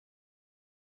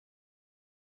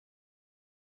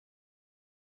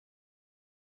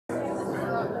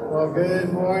Well,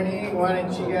 good morning. Why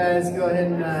don't you guys go ahead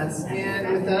and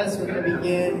stand with us. We're going to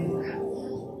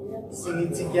begin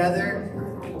singing together.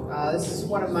 This is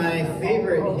one of my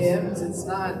favorite hymns. It's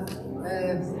not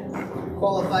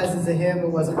qualifies as a hymn. It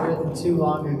wasn't written too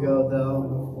long ago,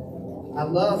 though. I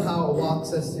love how it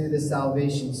walks us through the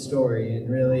salvation story, and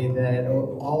really that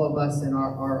all of us and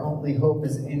our only hope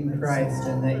is in Christ,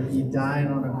 and that He died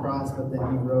on a cross, but then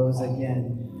He rose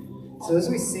again. So as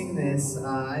we sing this,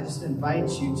 I just invite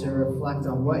you to reflect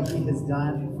on what He has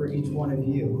done for each one of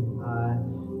you.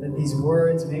 That these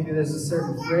words, maybe there's a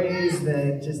certain phrase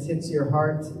that just hits your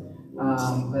heart.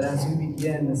 But as we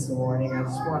begin this morning, I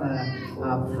just want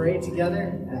to pray together,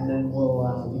 and then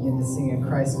we'll begin to sing a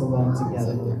Christ Alone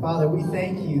together. Father, we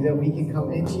thank You that we can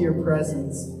come into Your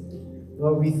presence.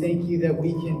 Lord, we thank You that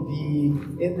we can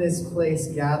be in this place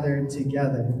gathered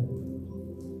together.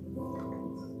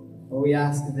 Lord, we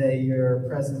ask that Your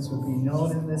presence would be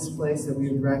known in this place, that we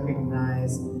would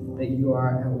recognize that You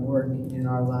are at work in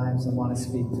our lives and want to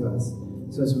speak to us.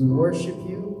 So as we worship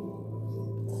You,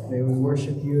 may we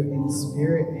worship You in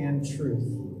spirit and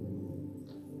truth.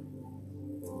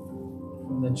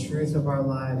 From the truth of our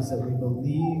lives that we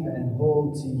believe and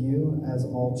hold to You as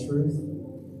all truth.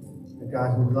 A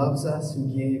God who loves us, who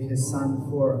gave His Son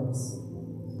for us.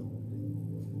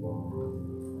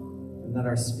 And that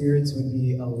our spirits would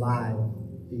be alive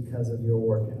because of Your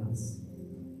work in us.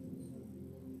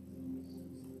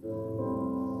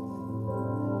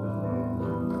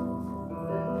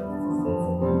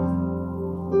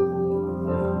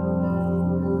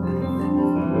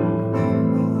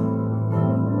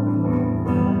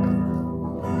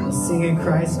 Singing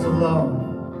Christ alone.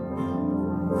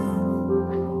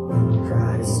 In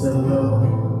Christ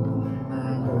alone,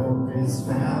 my hope is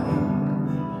found.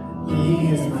 He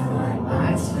is my light,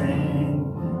 my strength,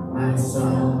 my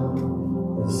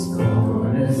song. This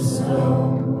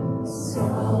cornerstone,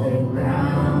 solid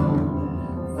ground,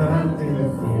 firm through the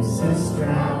fiercest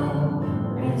drought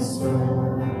and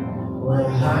storm. What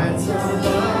heights of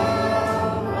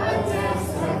love, what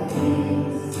depths of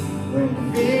peace, when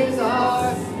fears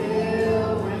are still,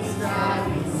 when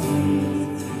striving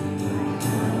cease.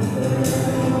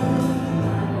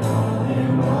 My all in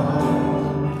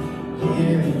all,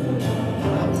 here in the love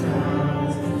of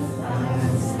Christ, I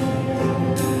stand.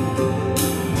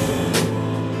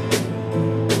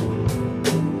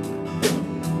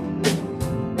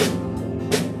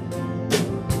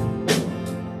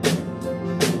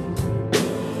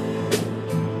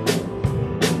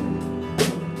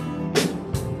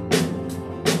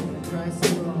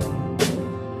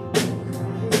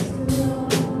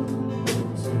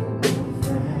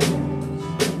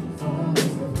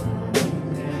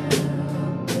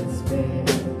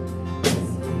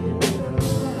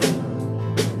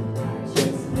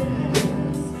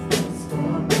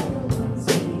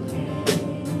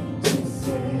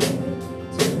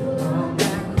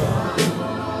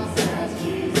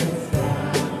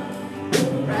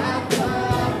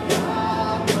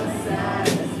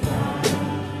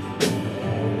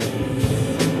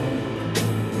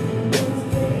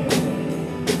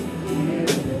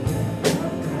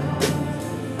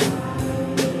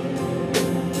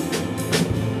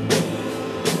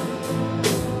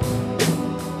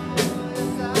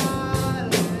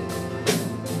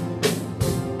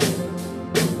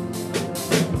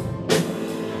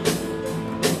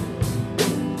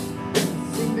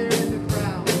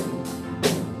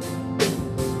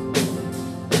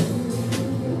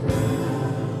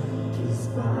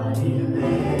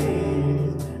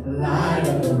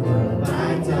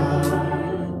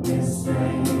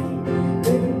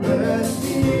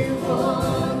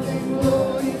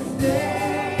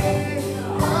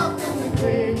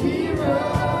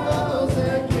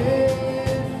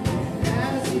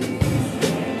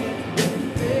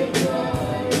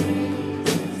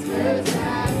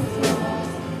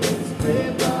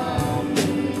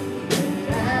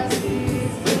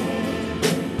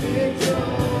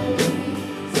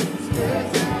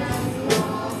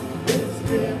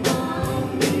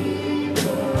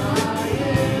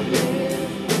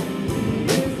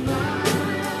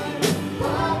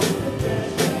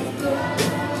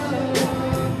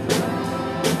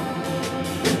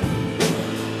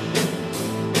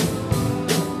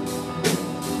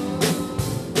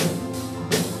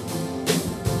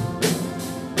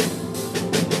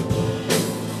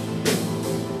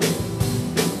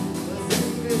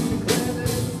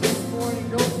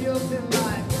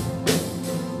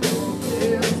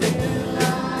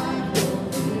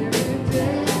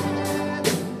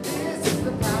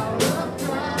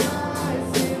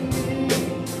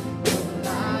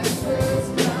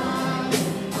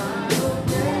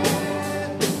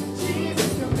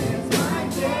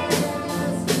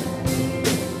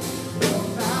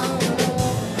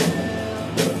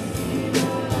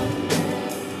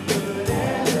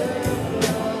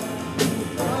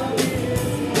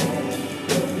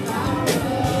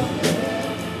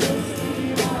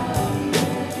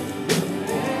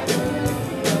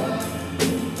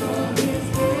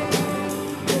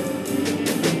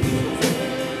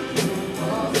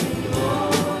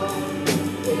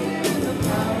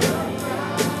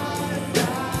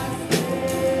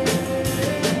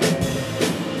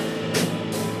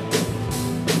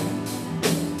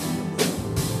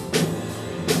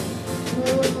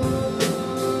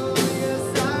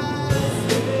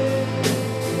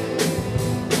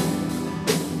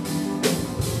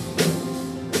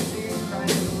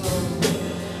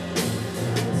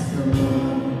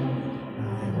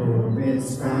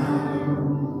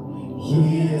 crown.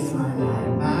 He is my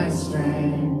light, my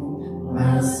strength,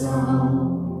 my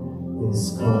song.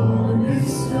 This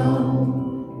cornerstone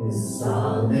is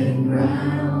solid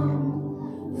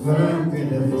ground, firm through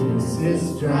the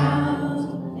fiercest drought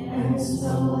and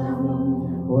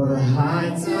storm. What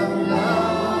heights of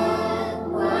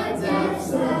love, what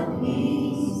depths of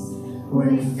peace,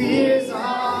 when fears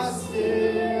are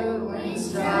still, when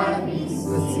strife.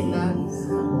 Let's sing that.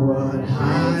 What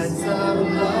heights of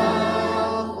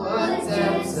love, what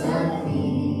depths of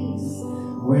peace,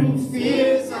 when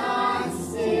fears are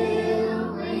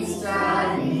still, when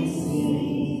strife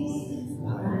cease.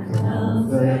 My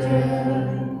comforter,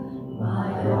 my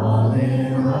all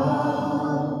in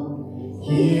all,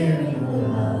 here in the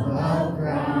love of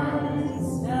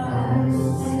Christ I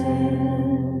stand.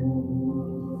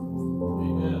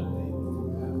 Amen.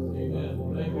 Amen.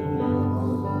 Thank you, Jesus.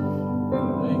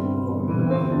 Thank you,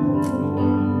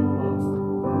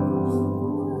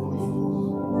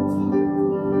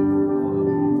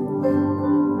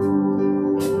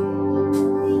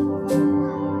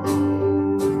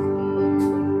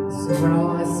 So when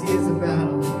all I see is a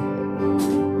battle,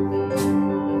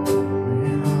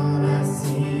 when all I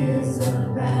see is a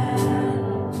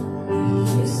battle,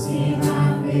 you see my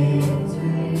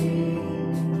victory.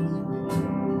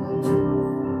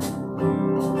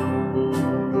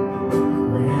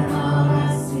 When all I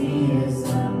see is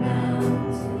a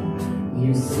mountain,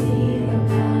 you see the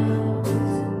mountain.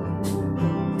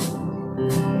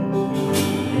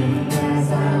 And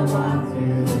as I walk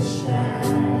through the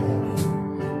shadow,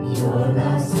 your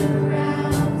love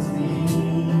surrounds me.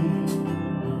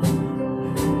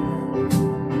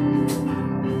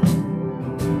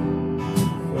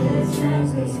 His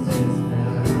justice is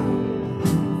found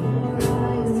for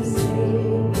all to see.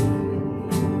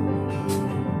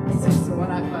 So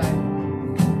when I fight,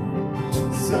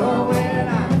 so when I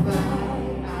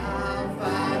fight, I'll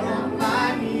fight on my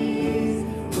knees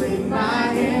with my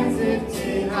hands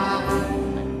lifted high.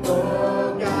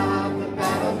 Oh God, the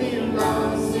battle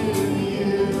belongs to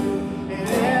you, and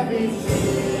every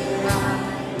fear I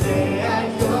lay at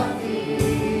your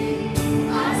feet.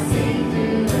 I sing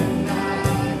through the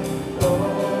night.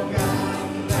 Oh God,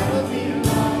 the battle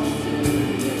belongs to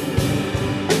you.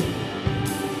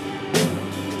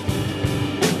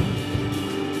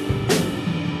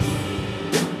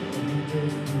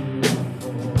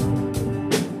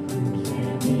 You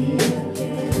can't be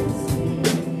against me.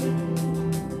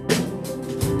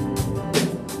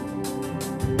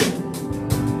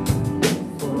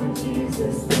 For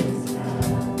Jesus is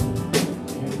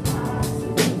nothing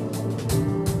impossible.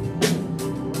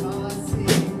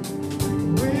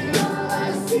 When all I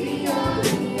see are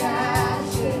the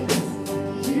ashes,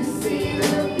 you see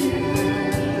the beauty.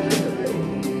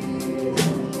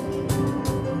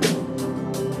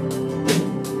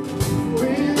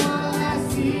 When all I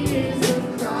see is a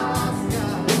cross,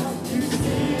 God, you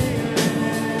see it.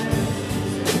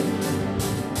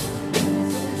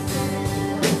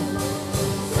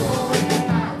 So when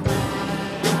I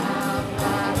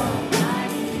fight on my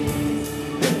knees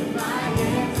with my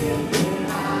hands lifted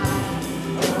high.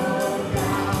 Oh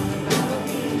God, the battle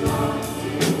belongs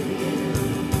to you.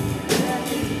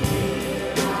 Every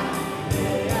fear I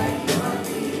lay at your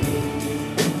feet.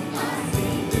 I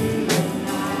sing through the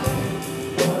night.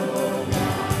 Oh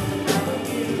God, the battle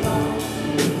belongs to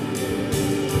you.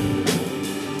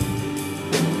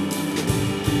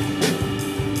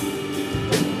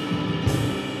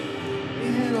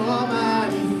 In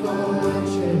almighty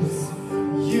fortress,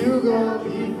 you go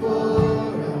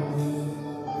before us.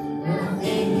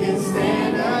 Nothing can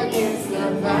stand against the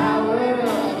power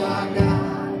of our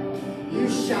God. You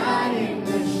shine in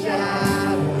the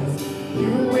shadows,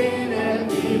 you win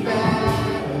every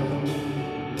battle.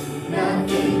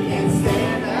 Nothing can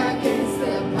stand against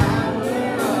the power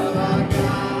of our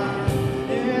God.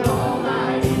 In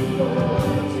almighty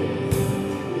fortress,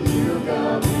 you go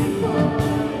before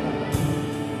us.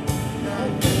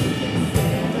 Nothing can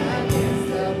stand against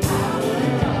the power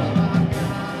of our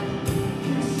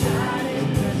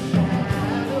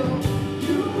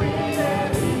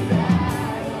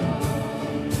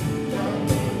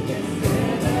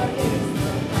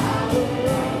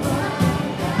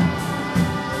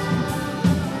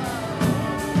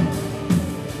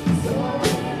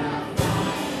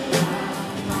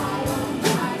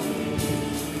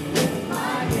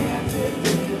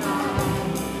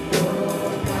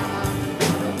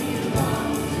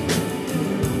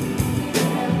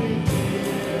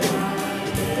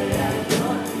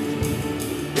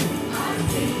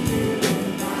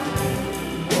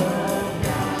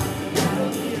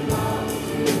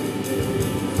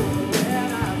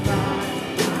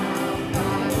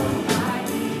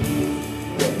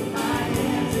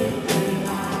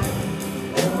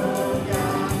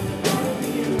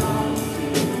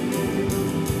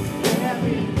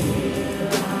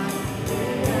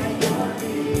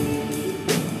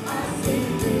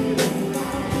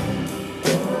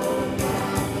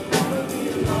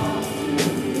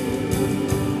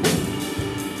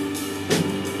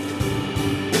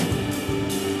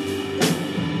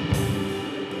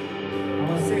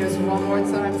more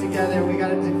time together. We got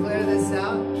to declare this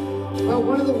out. But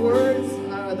one of the words,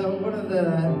 one of the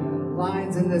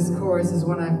lines in this chorus is,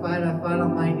 when I fight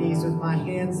on my knees with my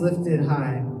hands lifted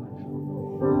high.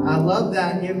 I love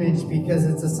that image because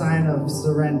it's a sign of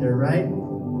surrender, right?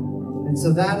 And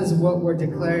so that is what we're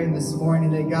declaring this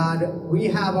morning, that God, we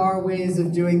have our ways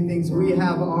of doing things. We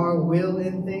have our will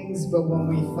in things, but when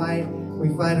we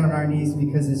fight on our knees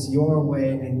because it's your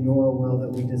way and your will that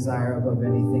we desire above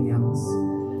anything else.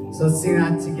 So let's sing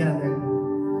that together.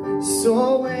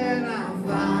 So when I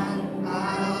fight,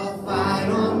 I'll fight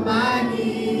on my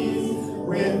knees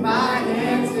with my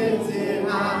hands lifted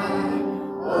high.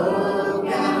 Oh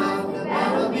God, the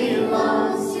battle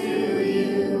belongs to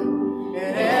you,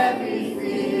 and every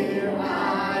fear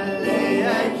I lay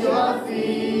at your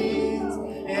feet,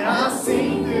 and I'll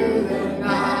sing through the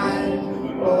night.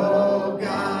 Oh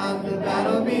God, the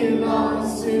battle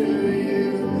belongs to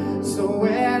you. So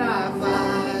when I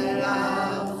fight,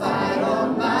 I'll fight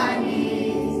on my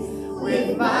knees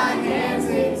with my hands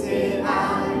lifted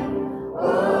high.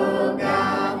 Oh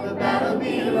God, the battle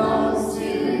belongs to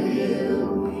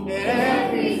you.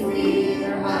 Every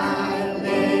fear I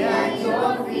lay at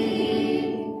your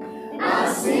feet.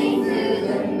 I'll sing through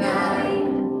the night.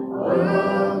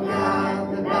 Oh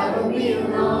God, the battle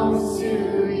belongs to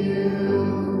you.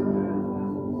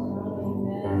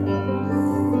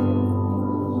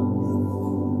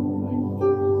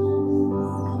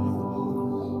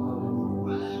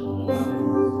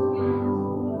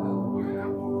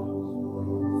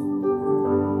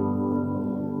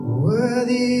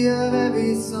 Worthy of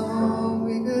every song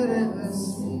we could ever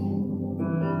sing,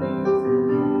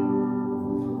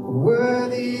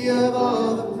 worthy of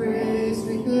all the praise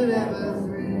we could ever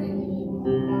bring,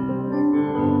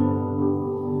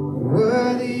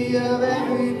 worthy of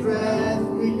every breath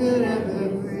we could ever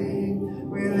breathe.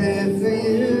 We live for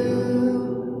you.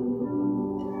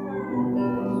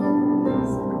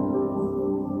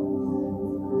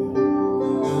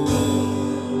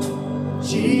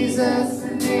 Jesus,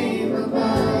 the name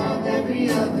above every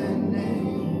other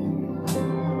name.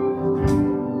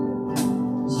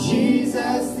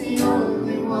 Jesus, the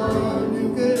only one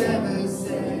who could ever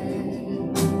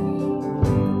save.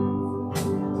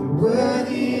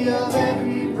 Worthy of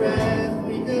every breath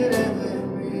we could ever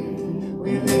breathe.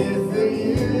 We live for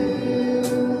you.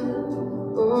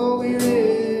 Oh, we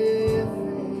live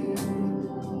for you.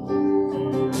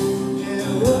 And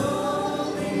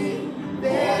holy,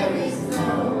 there is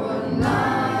no one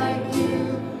like you.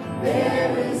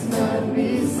 There is none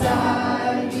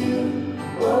beside you.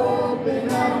 Open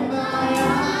up my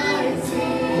eyes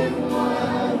in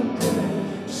wonder.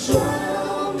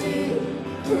 Show me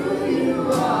who you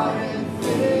are and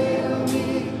fill me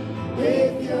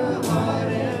with your heart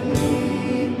and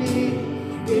lead me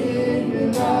in your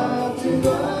love to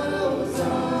those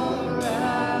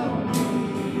around me.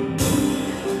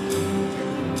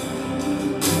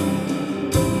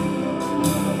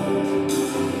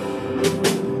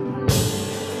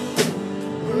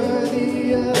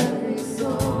 Worthy of every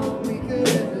song we could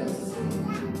ever sing,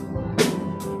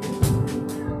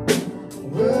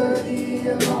 worthy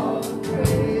of all the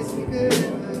praise we could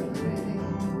ever bring,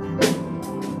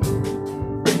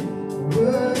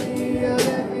 worthy of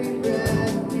every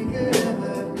breath we could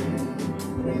ever breathe.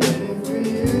 We live for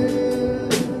you.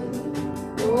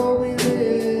 Oh, we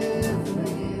live for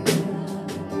you.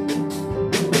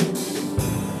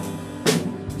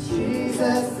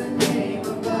 Jesus, the name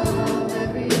above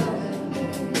every other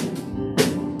name.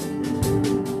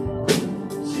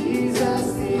 Jesus,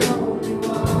 the only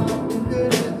one who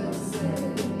could ever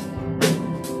save.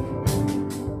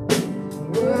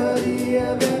 Worthy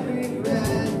of every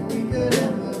breath we could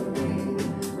ever breathe.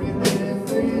 We live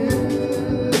for you.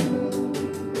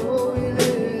 Oh, we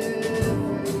live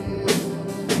for you.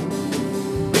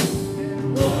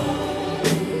 And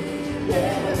holy,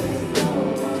 there is no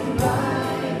one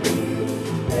like you.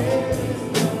 There is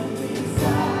none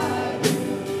beside you.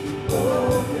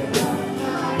 Open up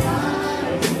my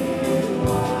eyes in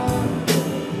wonder.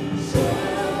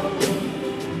 Show me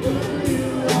who you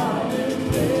are and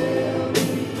fill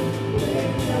me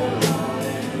with your heart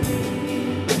and lead me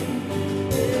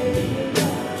in your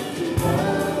love to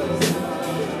those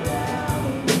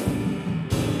around me.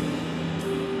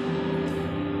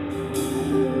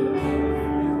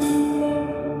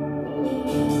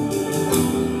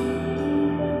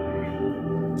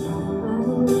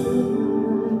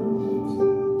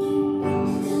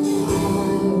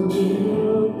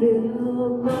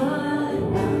 Build my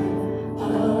life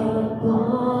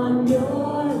upon your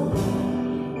love.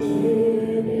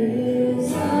 It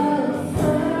is a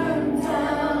firm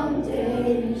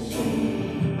foundation.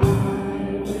 I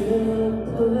will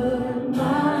put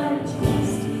my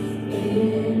trust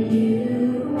in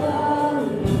you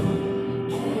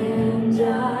alone, and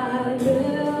I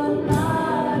will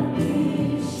not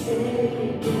be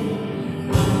shaken.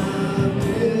 I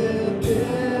will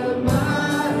build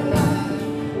my life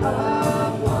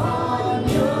upon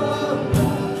your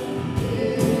love.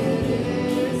 It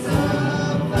is a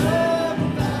firm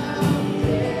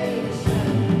foundation.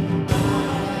 I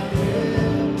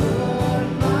will put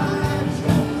my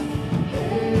trust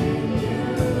in you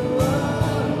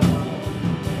alone,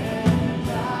 and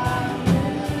I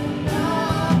will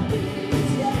not be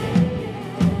shaken.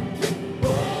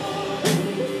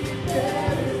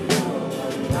 There is no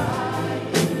one like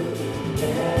you.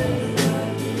 There is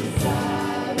none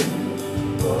beside you.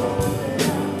 Open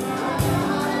up my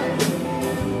eyes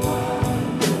in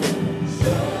wonder.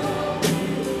 Show me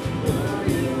who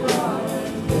you are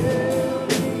and fill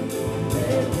me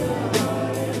with your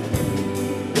heart and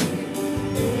lead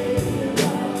me in your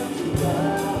love to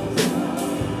love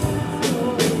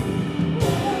around.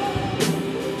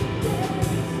 There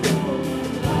is no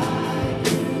one like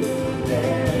you.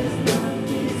 There is none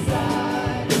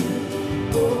beside you.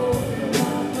 Open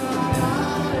up my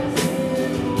eyes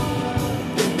in wonder.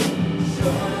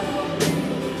 Show me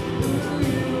who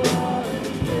you are and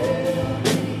fill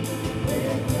me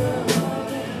with your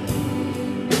heart and lead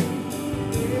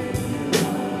me in your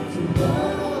love to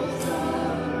those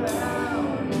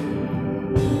around you.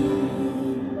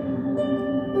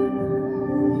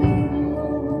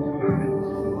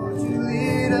 Won't you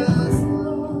lead us,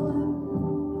 Lord?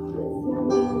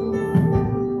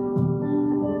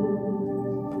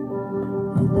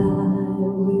 And I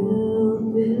will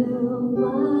build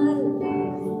my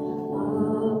life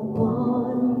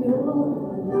upon your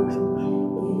love.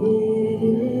 It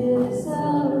is a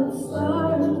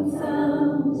firm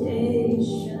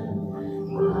foundation.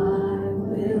 I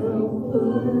will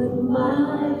put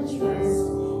my trust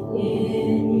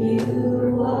in you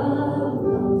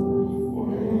alone,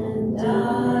 and I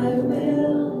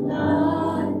will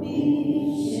not be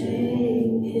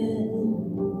shaken.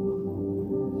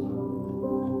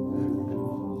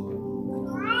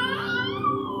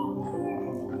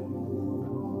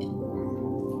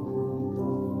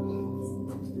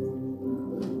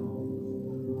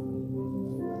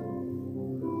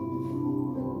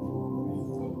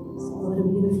 What a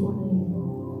beautiful name.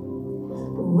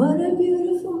 What a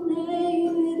beautiful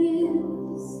name it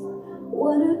is.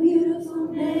 What a beautiful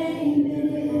name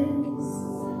it is.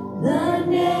 The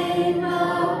name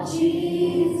of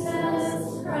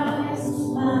Jesus Christ,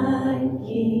 my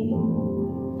King.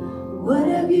 What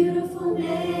a beautiful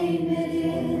name it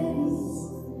is.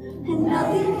 And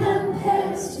nothing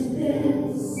compares to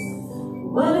this.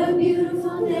 What a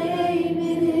beautiful name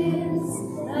it is.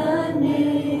 The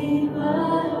name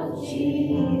of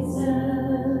Jesus.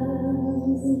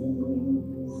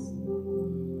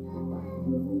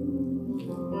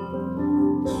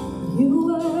 You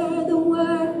were the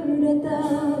Word at the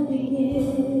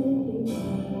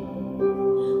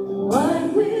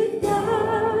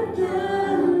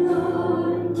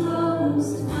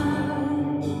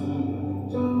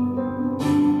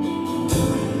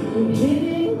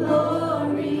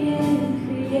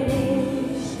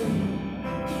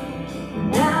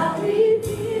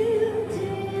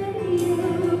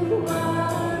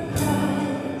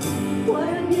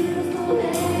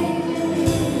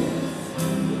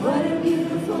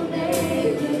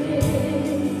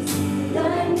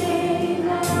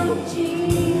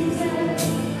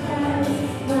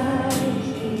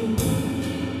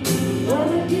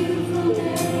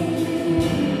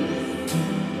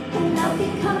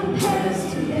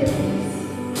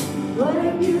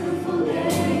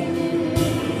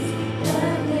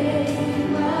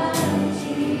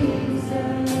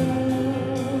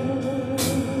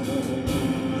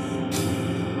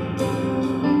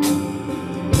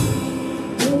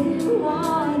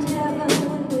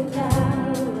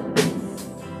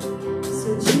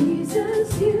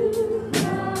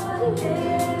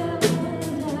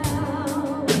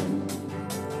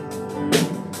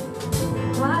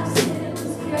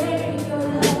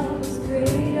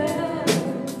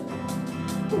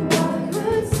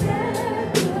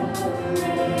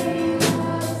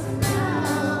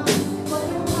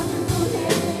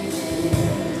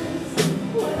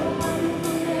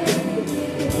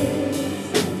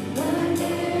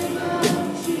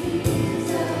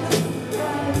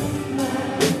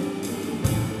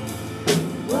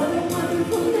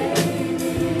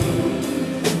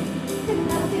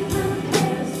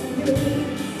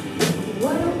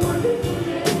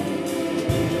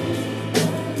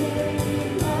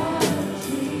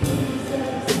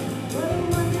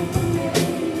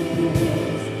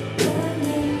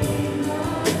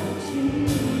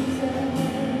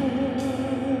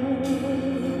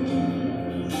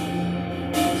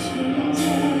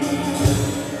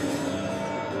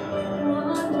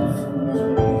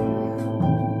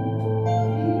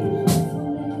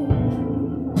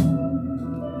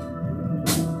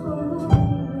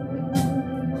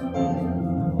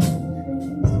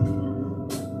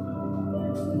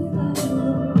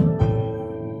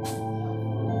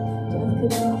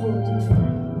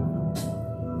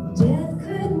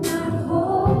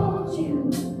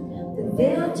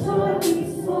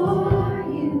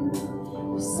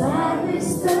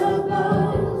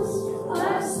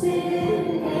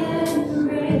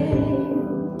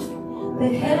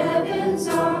The heavens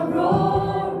are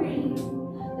roaring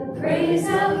the praise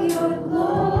of your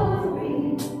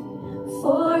glory,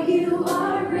 for you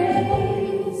are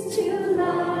raised to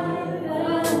life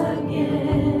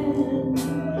again.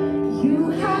 You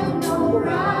have no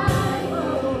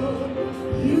rival,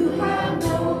 you have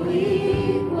no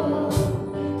equal,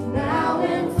 now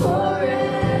and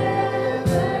forever,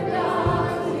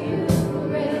 God, you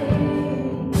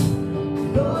reign.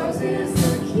 Yours is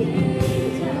the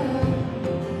kingdom,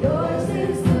 yours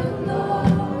is the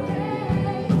glory,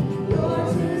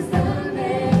 yours is the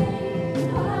name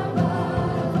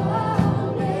above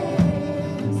all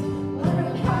names. What a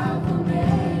powerful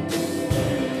name it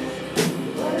is,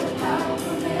 what a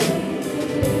powerful name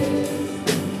it is.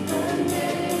 The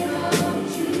name of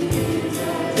Jesus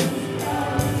Christ,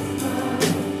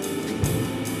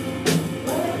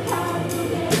 what a powerful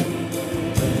name it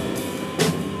is,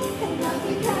 and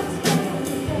nothing can stand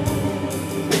against.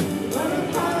 What a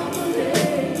powerful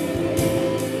name it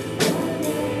is, the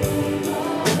name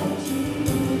of Jesus.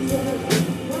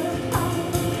 What a powerful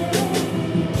name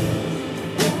it is, the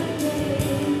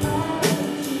name of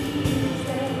Jesus.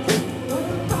 What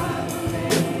a powerful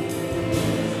name it is,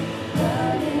 the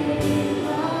name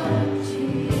of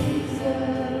Jesus.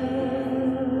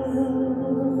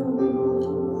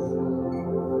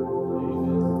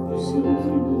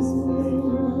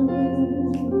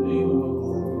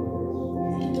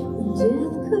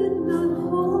 Death could not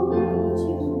hold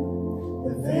you,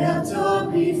 the veil tore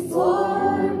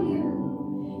before you,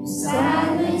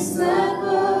 silence the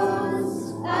ghost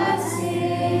of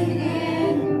sin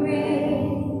and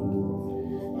grave.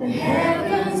 The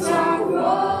heavens are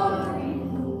roaring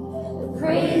the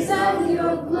praise of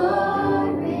your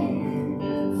glory,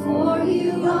 for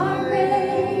you are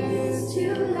raised to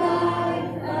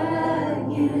life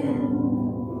again.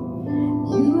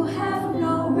 You have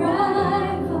no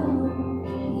rival,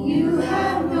 you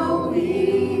have no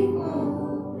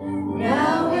equal,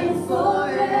 now and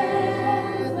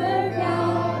forever,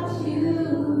 God, you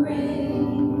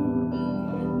reign.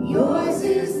 Yours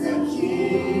is the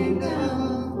kingdom,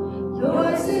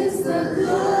 yours is the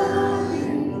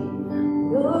glory,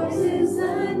 yours is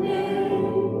the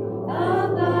name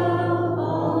above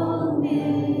all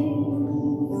names.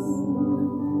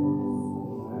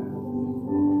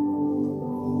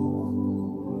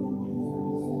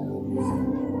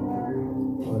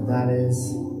 Lord, that is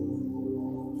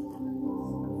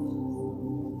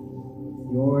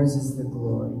yours is the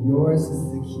glory, yours is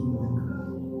the kingdom,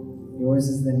 yours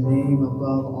is the name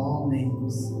above all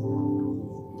names.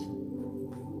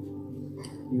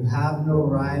 You have no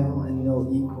rival and no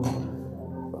equal.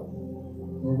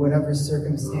 Or whatever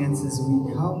circumstances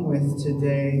we come with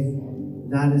today,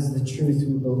 that is the truth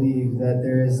we believe, that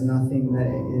there is nothing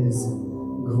that is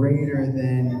greater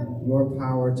than your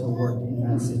power to work in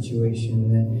that situation,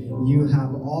 that you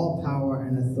have all power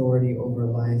and authority over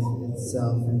life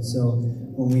itself. And so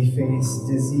when we face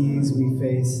disease, we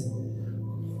face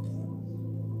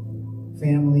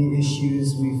family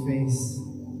issues, we face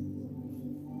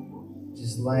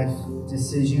just life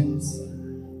decisions,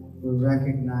 we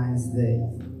recognize that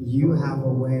you have a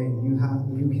way, you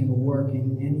can work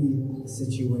in any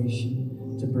situation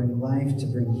to bring life, to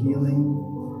bring healing,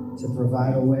 to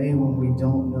provide a way when we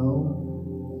don't know.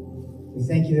 We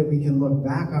thank you that we can look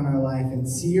back on our life and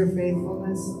see your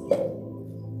faithfulness.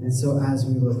 And so as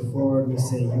we look forward, we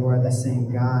say you are the same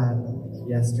God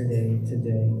yesterday,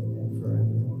 today, and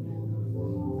forever.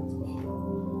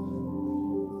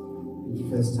 Thank you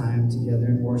for this time together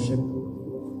in worship.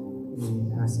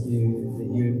 We ask you that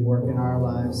you would work in our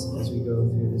lives as we go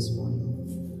through this morning.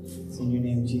 It's in your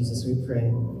name, Jesus, we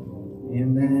pray.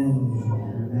 Amen.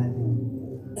 Amen.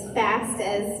 Fast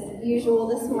as usual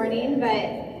this morning,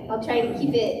 but I'll try to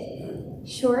keep it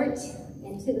short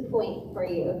and to the point for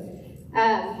you.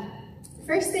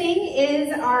 First thing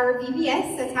is our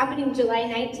VBS that's happening July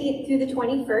 19th through the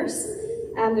 21st.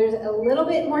 There's a little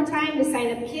bit more time to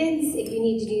sign up kids if you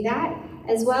need to do that,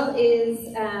 as well as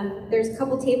there's a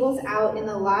couple tables out in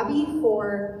the lobby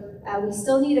for, we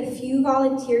still need a few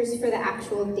volunteers for the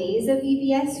actual days of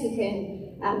VBS who can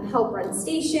help run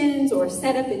stations or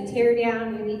set up and tear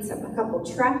down. We need a couple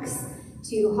trucks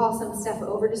to haul some stuff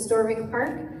over to Storvik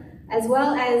Park, as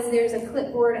well as there's a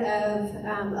clipboard of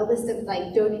a list of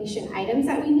like donation items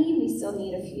that we need. We still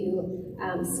need a few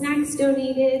snacks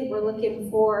donated. We're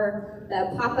looking for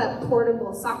the pop-up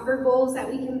portable soccer goals that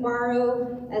we can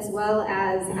borrow, as well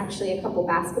as actually a couple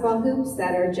basketball hoops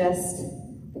that are just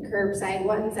the curbside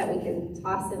ones that we can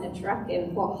toss in a truck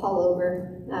and haul over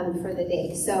for the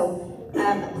day. So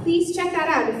please check that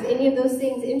out. If any of those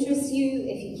things interest you,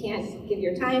 if you can't give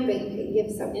your time, but you can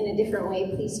give some in a different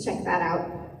way, please check that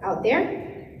out there.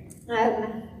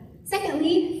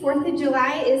 Secondly, 4th of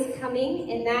July is coming,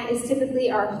 and that is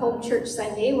typically our home church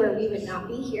Sunday, where we would not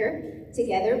be here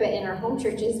together, but in our home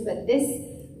churches. But this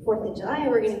 4th of July,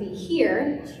 we're going to be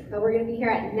here, but we're going to be here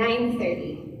at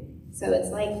 9:30. So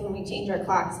it's like when we change our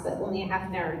clocks, but only a half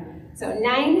an hour. So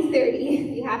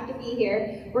 9:30, you have to be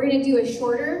here. We're going to do a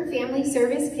shorter family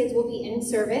service. Kids will be in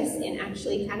service and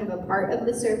actually kind of a part of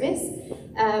the service.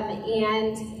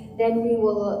 And then we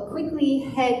will quickly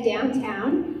head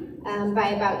downtown by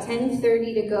about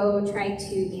 10:30 to go try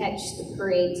to catch the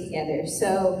parade together.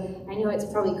 So I know it's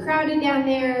probably crowded down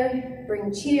there.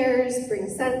 Bring chairs, bring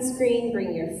sunscreen,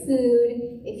 bring your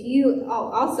food. If you,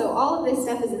 also all of this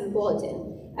stuff is in the bulletin.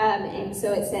 And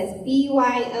so it says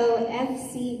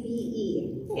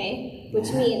BYOFCBE, okay?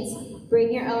 Which means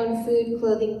bring your own food,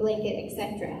 clothing, blanket,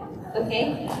 etc.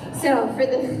 Okay? So for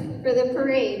the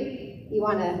parade, you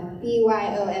want to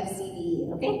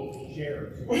BYOFCBE, okay?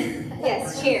 Chairs.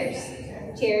 Yes, chairs.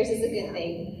 Chairs is a good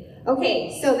thing.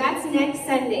 Okay, so that's next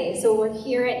Sunday. So we're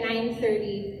here at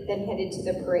 9:30, then headed to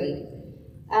the parade.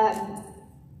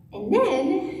 And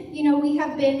then, you know, we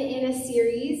have been in a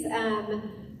series on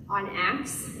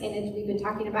Acts, and we've been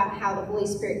talking about how the Holy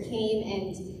Spirit came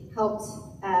and helped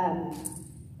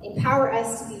empower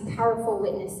us to be powerful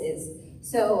witnesses.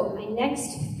 So my next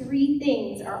 3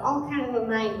 things are all kind of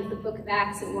aligned with the book of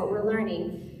Acts and what we're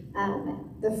learning.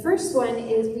 The first one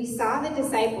is we saw the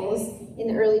disciples in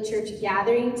the early church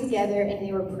gathering together and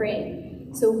they were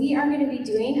praying. So we are going to be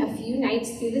doing a few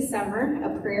nights through the summer, a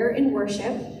prayer and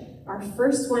worship. Our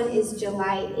first one is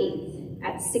July 8th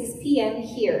at 6 p.m.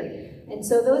 here. And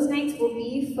so those nights will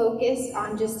be focused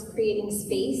on just creating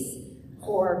space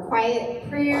for quiet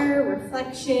prayer,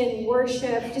 reflection,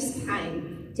 worship, just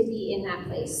time to be in that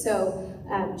place. So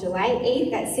July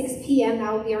 8th at 6 p.m.,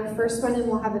 that will be our first one, and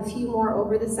we'll have a few more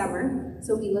over the summer.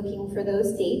 So we'll be looking for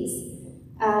those dates.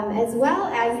 As well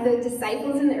as the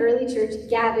disciples in the early church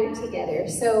gathered together.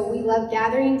 So we love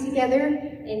gathering together,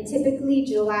 and typically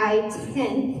July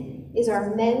 10th is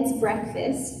our men's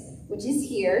breakfast, which is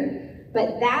here.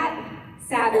 But that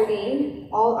Saturday,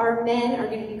 all our men are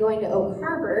going to be going to Oak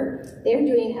Harbor. They're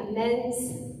doing a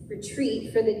men's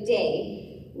retreat for the day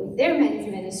with their men's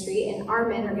ministry, and our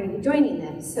men are going to be joining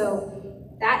them. So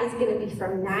that is going to be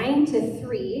from 9 to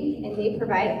 3, and they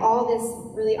provide all this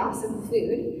really awesome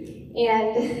food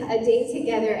and a day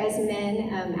together as men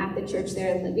at the church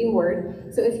there in Living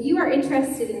Word. So if you are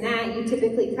interested in that, you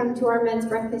typically come to our men's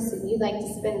breakfast and you'd like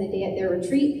to spend the day at their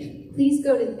retreat, please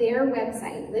go to their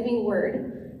website,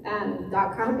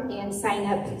 livingword.com, and sign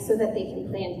up so that they can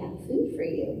plan to have food for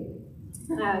you.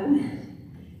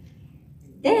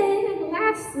 Then,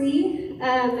 lastly,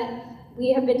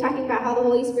 we have been talking about how the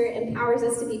Holy Spirit empowers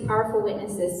us to be powerful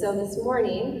witnesses. So this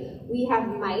morning, we have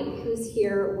Mike, who's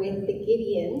here with the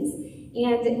Gideons.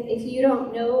 And if you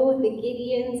don't know the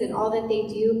Gideons and all that they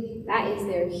do, that is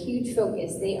their huge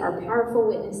focus. They are powerful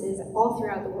witnesses all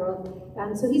throughout the world.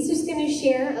 So he's just going to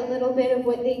share a little bit of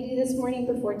what they do this morning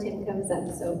before Tim comes up.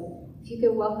 So if you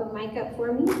could welcome Mike up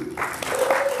for me.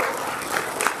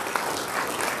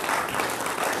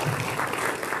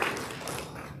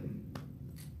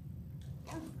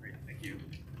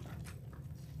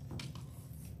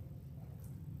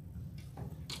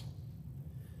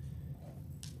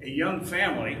 A young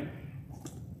family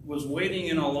was waiting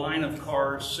in a line of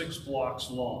cars 6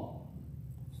 blocks long.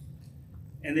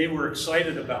 And they were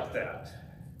excited about that.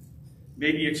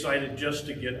 Maybe excited just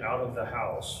to get out of the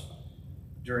house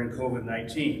during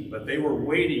COVID-19. But they were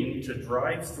waiting to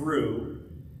drive through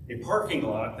a parking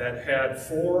lot that had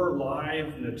 4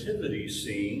 live nativity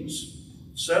scenes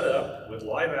set up with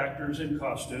live actors in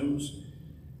costumes.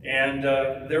 And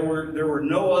there were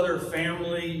no other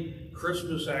family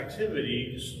Christmas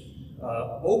activities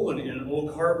open in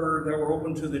Oak Harbor that were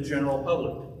open to the general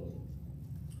public.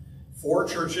 4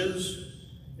 churches,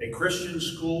 a Christian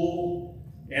school,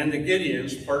 and the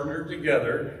Gideons partnered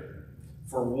together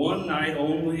for one night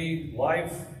only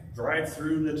live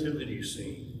drive-through nativity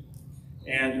scene.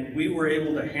 And we were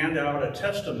able to hand out a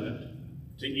testament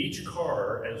to each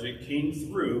car as it came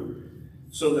through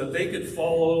so that they could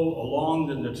follow along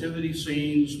the nativity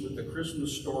scenes with the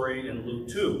Christmas story in Luke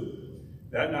 2.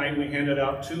 That night we handed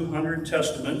out 200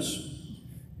 testaments,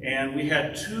 and we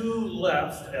had 2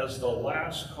 left as the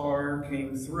last car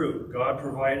came through. God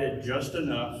provided just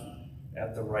enough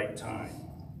at the right time.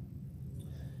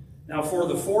 Now for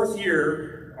the 4th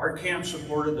year, our camp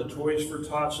supported the Toys for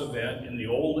Tots event in the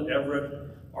old Everett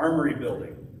Armory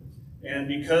building. And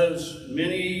because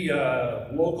many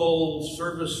local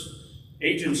service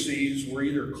agencies were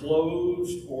either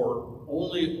closed or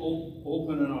only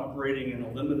open and operating in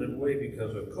a limited way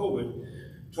because of COVID,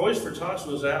 Toys for Tots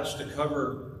was asked to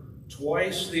cover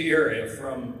twice the area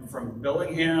from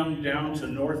Bellingham down to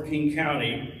North King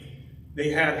County.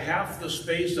 They had half the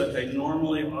space that they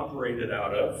normally operated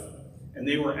out of, and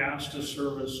they were asked to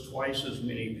service twice as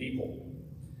many people.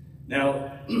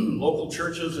 Now, local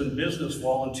churches and business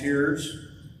volunteers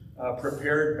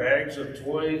prepared bags of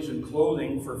toys and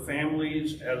clothing for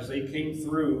families as they came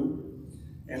through.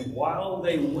 And while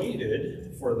they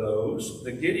waited for those,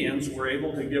 the Gideons were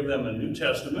able to give them a New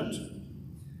Testament,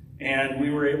 and we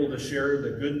were able to share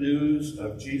the good news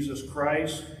of Jesus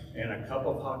Christ and a cup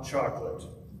of hot chocolate.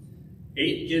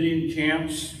 8 Gideon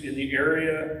camps in the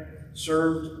area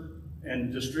served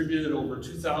and distributed over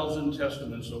 2,000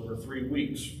 testaments over 3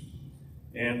 weeks.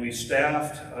 And we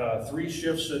staffed 3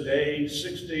 shifts a day,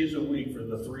 6 days a week for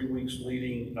the 3 weeks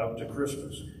leading up to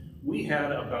Christmas. We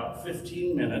had about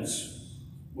 15 minutes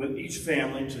with each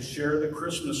family to share the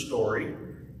Christmas story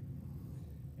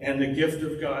and the gift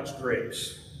of God's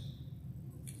grace.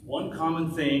 One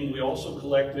common thing, we also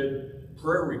collected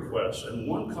prayer requests, and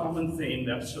one common thing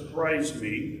that surprised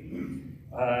me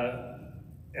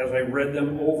as I read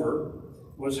them over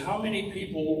was how many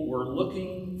people were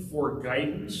looking for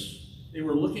guidance. They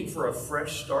were looking for a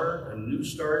fresh start, a new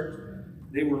start.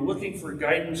 They were looking for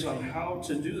guidance on how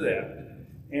to do that.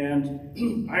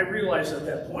 And I realized at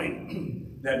that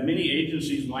point that many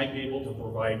agencies might be able to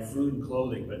provide food and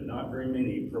clothing, but not very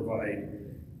many provide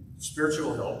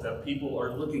spiritual help that people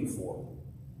are looking for.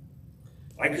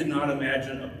 I could not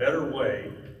imagine a better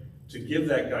way to give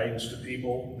that guidance to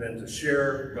people than to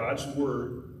share God's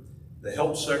word, the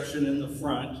help section in the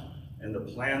front, and the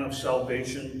plan of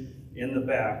salvation in the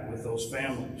back with those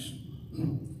families.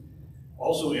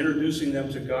 Also introducing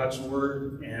them to God's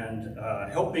word and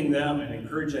helping them and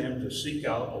encouraging them to seek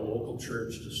out a local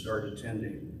church to start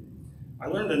attending. I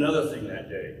learned another thing that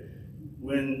day.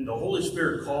 When the Holy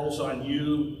Spirit calls on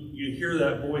you, you hear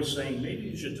that voice saying, maybe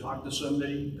you should talk to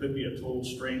somebody. Could be a total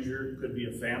stranger, could be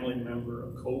a family member,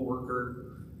 a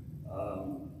co-worker,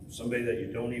 somebody that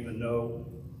you don't even know.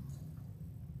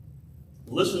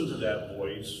 Listen to that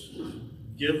voice,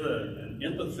 give an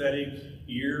empathetic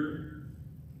ear,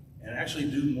 and actually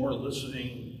do more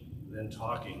listening than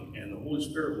talking. And the Holy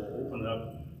Spirit will open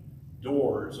up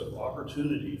doors of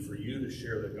opportunity for you to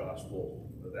share the gospel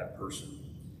with that person.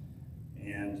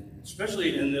 And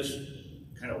especially in this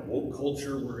kind of woke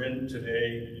culture we're in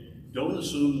today, don't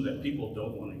assume that people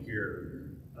don't want to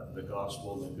hear the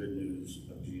gospel and the good news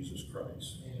of Jesus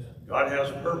Christ. Amen. God has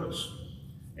a purpose.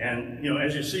 And,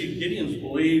 as you see, Gideons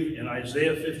believe in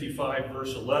Isaiah 55,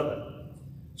 verse 11,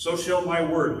 so shall my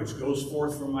word which goes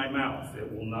forth from my mouth,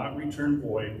 it will not return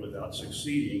void without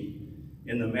succeeding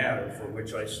in the matter for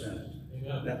which I sent it.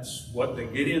 Amen. That's what the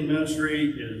Gideon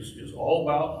ministry is all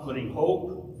about, putting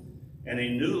hope and a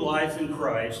new life in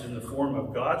Christ in the form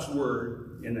of God's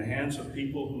word in the hands of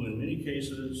people who in many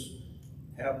cases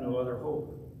have no other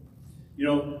hope.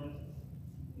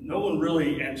 No one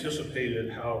really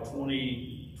anticipated how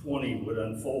 2020 would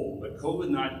unfold, but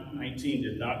COVID-19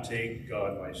 did not take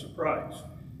God by surprise.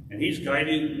 And he's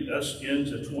guiding us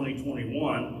into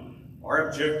 2021. Our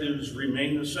objectives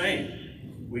remain the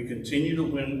same. We continue to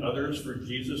win others for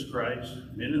Jesus Christ,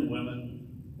 men and women,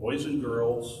 boys and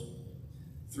girls,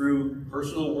 through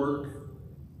personal work,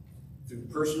 through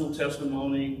personal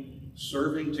testimony,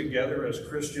 serving together as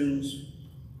Christians,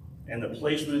 and the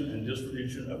placement and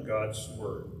distribution of God's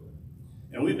word.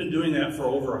 And we've been doing that for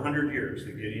over 100 years,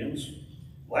 the Gideons.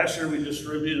 Last year we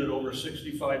distributed over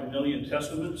 65 million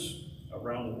testaments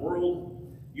around the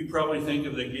world. You probably think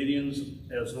of the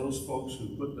Gideons as those folks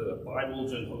who put the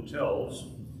Bibles in hotels.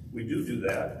 We do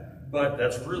that, but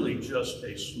that's really just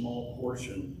a small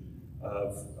portion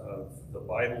of the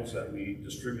Bibles that we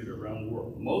distribute around the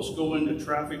world. Most go into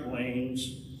traffic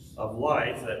lanes of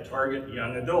life that target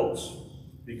young adults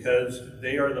because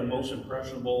they are the most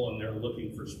impressionable and they're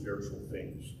looking for spiritual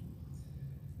things.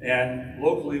 And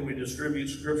locally, we distribute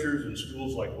scriptures in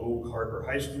schools like Oak Harbor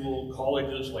High School,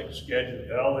 colleges like Skagit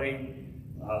Valley,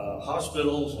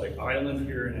 hospitals like Island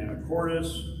here in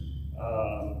Anacortes,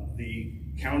 the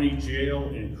county jail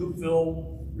in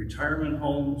Coopville, retirement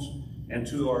homes, and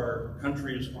to our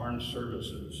country's armed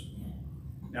services.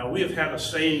 Now, we have had a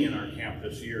saying in our camp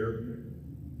this year,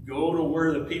 go to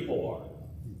where the people are.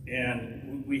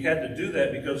 And we had to do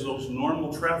that because those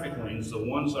normal traffic lanes, the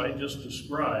ones I just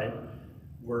described,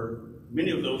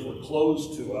 many of those were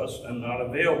closed to us and not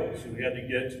available. So we had to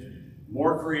get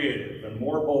more creative and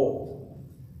more bold.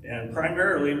 And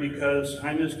primarily because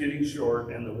time is getting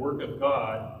short and the work of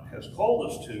God has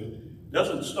called us to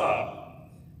doesn't stop.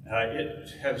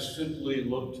 It has simply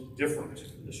looked different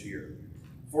this year.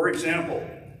 For example,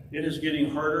 it is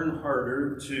getting harder and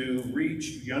harder to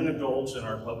reach young adults in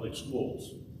our public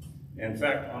schools. In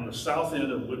fact, on the south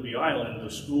end of Whidbey Island,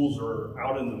 the schools are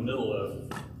out in the middle of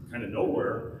kind of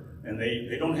nowhere, and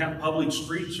they don't have public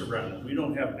streets around them. We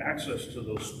don't have access to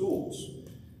those schools.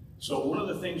 So one of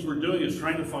the things we're doing is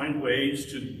trying to find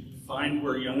ways to find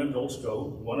where young adults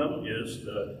go. One of them is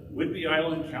the Whidbey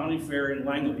Island County Fair in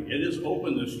Langley. It is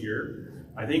open this year.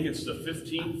 I think it's the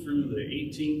 15th through the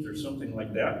 18th or something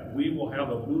like that. We will have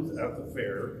a booth at the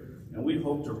fair, and we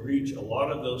hope to reach a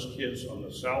lot of those kids on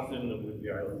the south end of Whidbey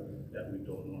Island that we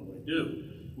don't normally do.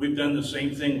 We've done the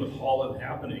same thing with Holland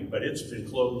Happening, but it's been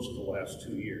closed the last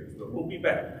 2 years. But we'll be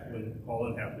back when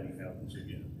Holland Happening happens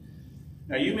again.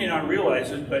 Now, you may not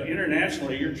realize it, but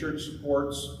internationally, your church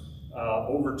supports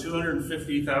over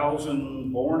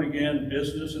 250,000 born-again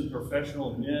business and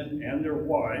professional men and their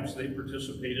wives. They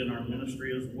participate in our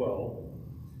ministry as well.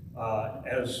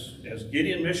 As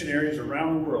Gideon missionaries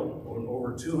around the world, in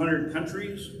over 200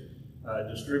 countries,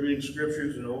 distributing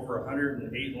scriptures in over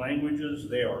 108 languages.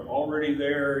 They are already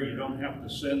there. You don't have to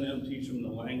send them, teach them the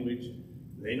language.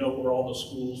 They know where all the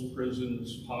schools,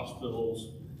 prisons,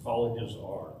 hospitals, colleges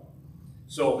are.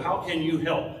 So how can you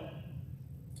help?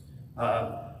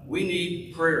 We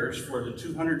need prayers for the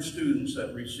 200 students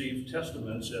that received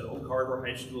testaments at Oak Harbor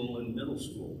High School and Middle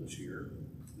School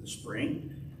this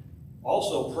spring.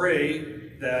 Also pray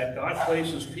that God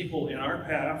places people in our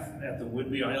path at the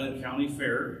Whidbey Island County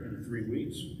Fair in 3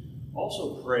 weeks.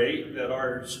 Also pray that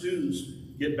our students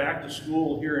get back to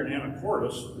school here in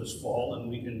Anacortes this fall and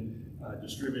we can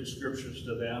distribute scriptures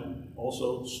to them.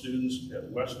 Also students at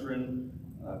Western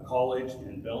College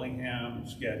in Bellingham,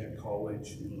 Skagit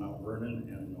College in Mount Vernon,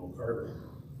 and Oak Harbor.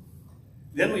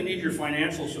 Then we need your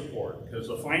financial support, because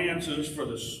the finances for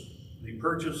the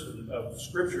purchase of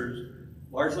scriptures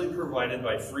largely provided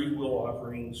by free will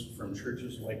offerings from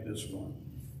churches like this one.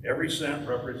 Every cent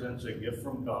represents a gift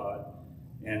from God,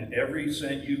 and every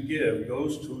cent you give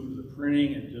goes to the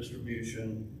printing and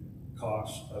distribution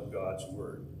costs of God's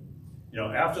Word. You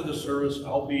know, after the service,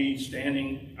 I'll be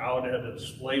standing out at a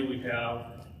display we have.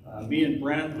 Me and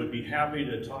Brent would be happy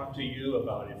to talk to you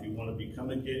about if you want to become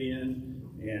a Gideon,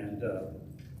 and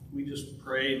we just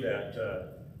pray that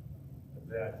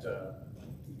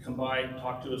you come by and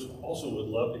talk to us. Also would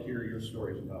love to hear your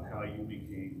stories about how you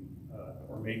became,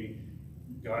 or maybe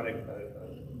got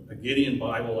a Gideon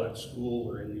Bible at school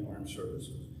or in the armed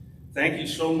services. Thank you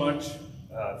so much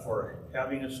for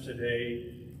having us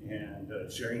today and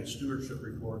sharing the stewardship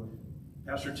report.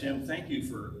 Pastor Tim, thank you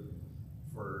for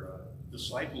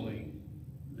discipling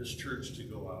this church to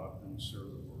go out and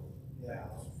serve the world. Yeah,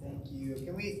 thank you.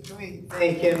 Can we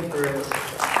thank him for his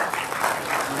coming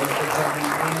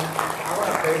in? I want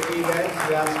to pray for you guys.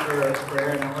 You asked for a prayer,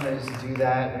 and I want to just do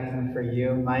that even for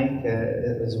you, Mike,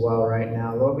 as well right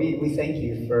now. Lord, we thank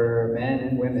you for men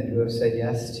and women who have said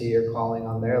yes to your calling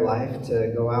on their life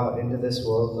to go out into this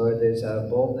world. Lord, there's a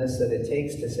boldness that it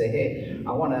takes to say, hey,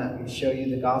 I want to show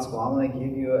you the gospel. I want to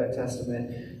give you a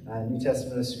testament, New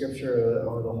Testament of Scripture,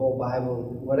 or the whole Bible,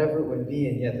 whatever it would be,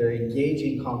 and yet they're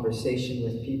engaging conversation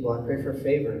with people. I pray for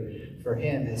favor for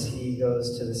him as he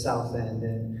goes to the South End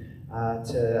and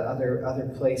to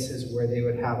other places where they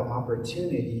would have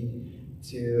opportunity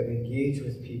to engage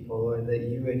with people, or that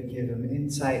you would give him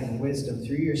insight and wisdom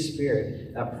through your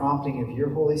Spirit, that prompting of your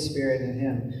Holy Spirit in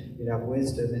him. You'd have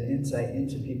wisdom and insight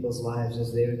into people's lives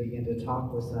as they would begin to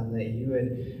talk with them, that you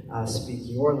would speak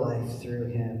your life through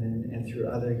him and through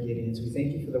other Gideons. We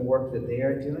thank you for the work that they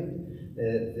are doing,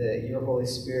 that your Holy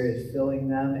Spirit is filling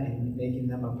them and making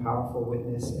them a powerful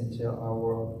witness into our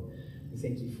world. We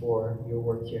thank you for your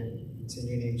work here. It's in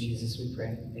your name, Jesus, we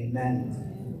pray. Amen.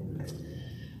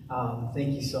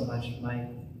 Thank you so much, Mike.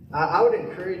 I would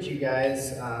encourage you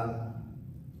guys,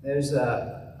 there's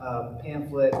a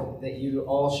pamphlet that you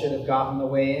all should have gotten on the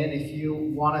way in. If you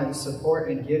want to support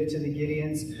and give to the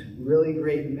Gideons, really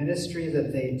great ministry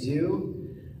that they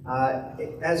do.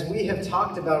 As we have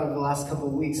talked about over the last couple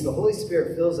of weeks, the Holy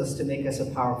Spirit fills us to make us a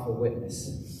powerful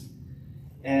witness.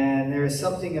 And there is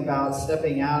something about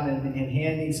stepping out and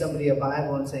handing somebody a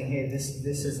Bible and saying, hey, this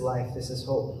is life, this is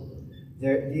hope.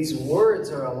 These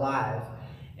words are alive.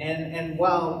 And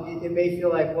while it may feel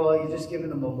like, well, you're just giving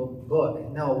them a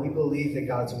book. No, we believe that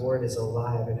God's word is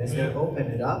alive. And as they open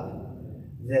it up,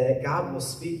 that God will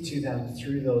speak to them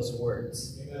through those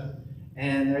words. Amen.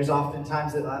 And there's often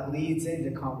times that leads into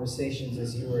conversations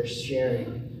as you were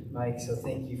sharing Mike, so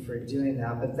thank you for doing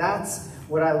that. But that's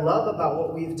what I love about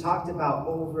what we've talked about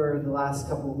over the last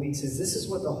couple of weeks is this is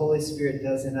what the Holy Spirit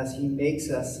does in us. He makes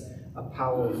us a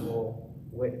powerful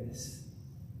witness.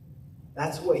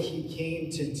 That's what he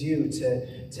came to do,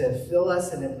 to fill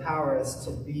us and empower us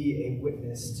to be a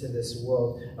witness to this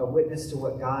world, a witness to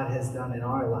what God has done in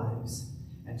our lives,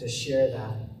 and to share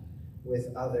that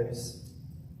with others.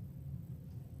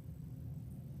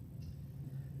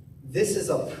 This is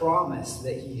a promise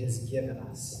that he has given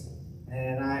us.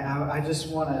 And I just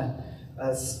want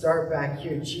to start back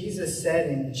here. Jesus said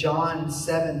in John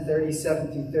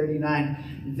 7:37 through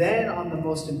 39, then on the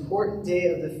most important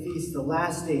day of the feast, the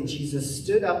last day, Jesus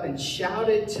stood up and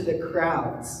shouted to the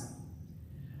crowds,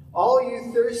 all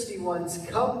you thirsty ones,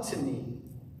 come to me.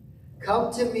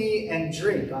 Come to me and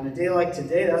drink. On a day like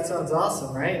today, that sounds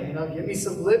awesome, right? You know, give me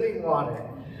some living water.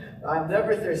 I'll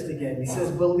never thirst again. He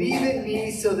says, believe in me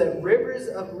so that rivers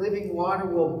of living water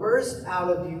will burst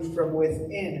out of you from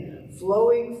within,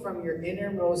 flowing from your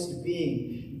innermost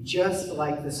being, just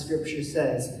like the scripture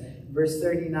says. Verse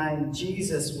 39,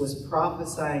 Jesus was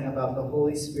prophesying about the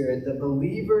Holy Spirit. The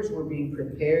believers were being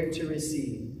prepared to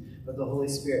receive, but the Holy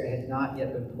Spirit had not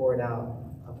yet been poured out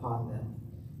upon them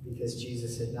because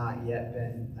Jesus had not yet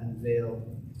been unveiled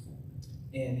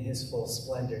in his full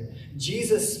splendor.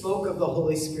 Jesus spoke of the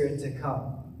Holy Spirit to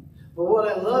come. But what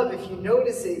I love, if you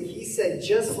notice it, he said,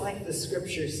 just like the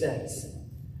scripture says,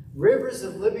 rivers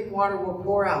of living water will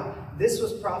pour out. This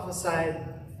was prophesied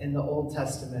in the Old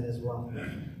Testament as well.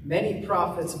 Many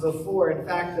prophets before, in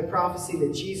fact, the prophecy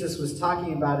that Jesus was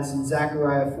talking about is in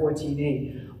Zechariah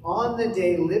 14:8. On the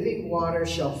day living water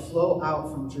shall flow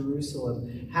out from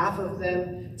Jerusalem, half of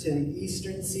them to the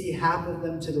eastern sea, half of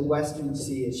them to the western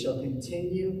sea. It shall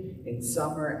continue in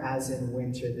summer as in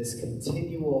winter, this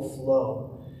continual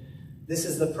flow. This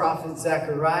is the prophet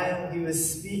Zechariah. He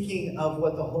was speaking of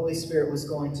what the Holy Spirit was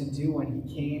going to do when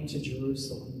he came to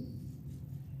Jerusalem.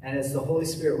 And as the Holy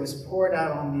Spirit was poured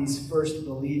out on these first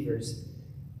believers,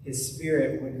 his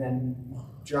Spirit would then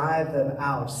drive them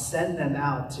out, send them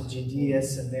out to Judea,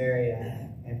 Samaria,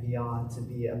 and beyond to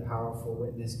be a powerful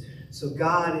witness. So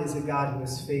God is a God who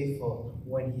is faithful.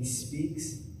 When he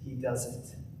speaks, he does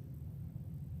it.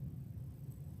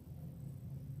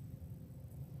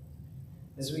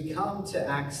 As we come to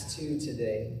Acts 2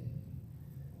 today,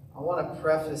 I want to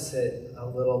preface it a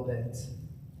little bit.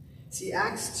 See,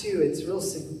 Acts 2,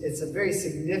 it's a very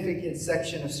significant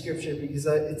section of Scripture because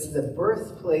it's the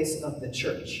birthplace of the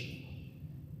church.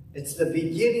 It's the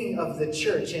beginning of the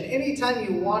church. And anytime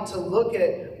you want to look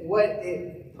at what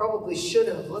it probably should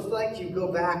have looked like, you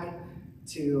go back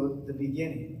to the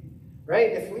beginning,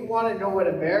 right? If we want to know what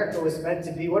America was meant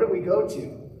to be, what do we go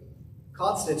to?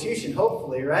 Constitution,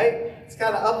 hopefully, right? It's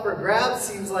kind of up for grabs,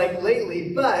 seems like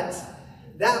lately, but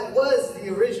that was the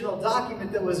original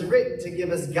document that was written to give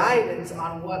us guidance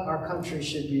on what our country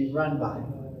should be run by,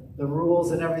 the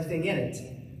rules and everything in it.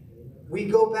 We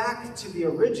go back to the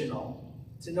original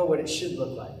to know what it should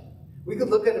look like. We could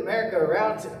look at America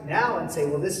around now and say,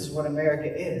 well, this is what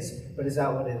America is, but is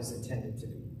that what it was intended to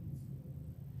be?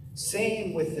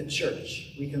 Same with the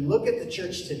church. We can look at the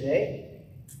church today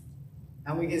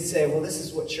and we can say, well, this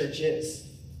is what church is.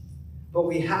 But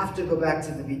we have to go back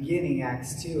to the beginning,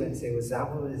 Acts 2, and say, was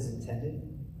that what it is intended?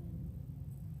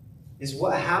 Is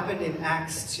what happened in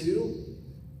Acts 2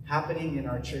 happening in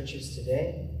our churches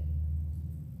today?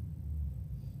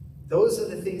 Those are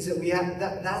the things that we have,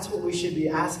 that's what we should be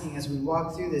asking as we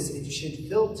walk through this. It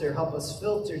should help us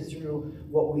filter through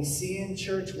what we see in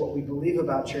church, what we believe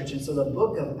about church. And so the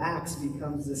book of Acts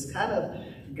becomes this kind of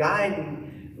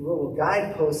little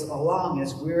guideposts along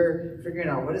as we're figuring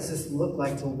out what does this look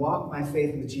like to walk my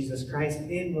faith with Jesus Christ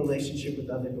in relationship with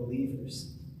other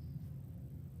believers.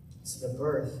 It's the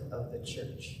birth of the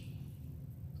church.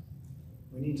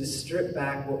 We need to strip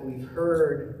back what we've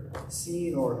heard,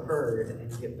 seen, or heard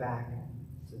and get back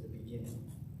to the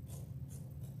beginning.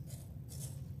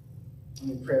 Let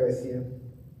me pray with you.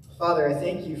 Father, I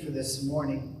thank you for this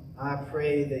morning. I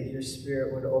pray that your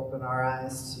Spirit would open our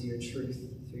eyes to your truth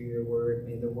through your word.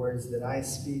 May the words that I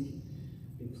speak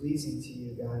be pleasing to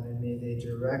you, God, and may they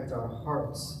direct our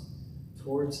hearts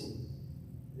towards you.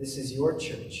 This is your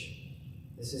church.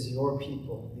 This is your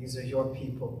people. These are your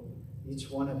people, each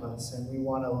one of us, and we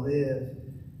want to live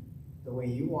the way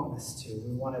you want us to.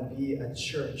 We want to be a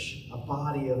church, a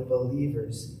body of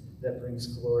believers that brings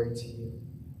glory to you.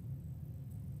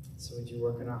 So would you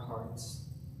work in our hearts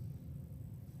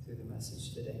through the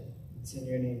message today? It's in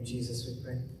your name, Jesus, we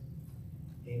pray.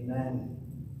 Amen.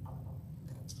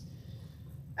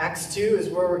 Acts 2 is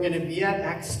where we're going to be at.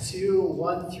 Acts 2,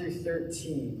 1 through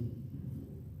 13.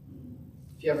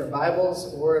 If you have your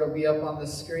Bibles, or it'll be up on the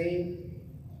screen.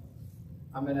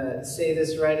 I'm going to say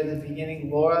this right at the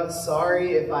beginning. Laura,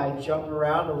 sorry if I jump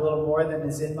around a little more than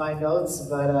is in my notes,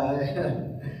 but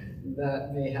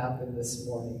that may happen this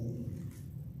morning.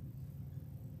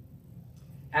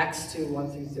 Acts 2,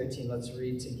 1 through 13. Let's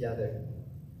read together.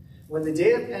 When the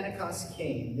day of Pentecost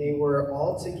came, they were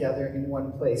all together in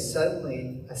one place.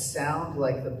 Suddenly, a sound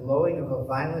like the blowing of a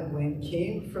violent wind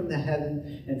came from the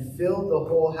heaven and filled the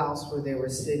whole house where they were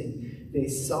sitting. They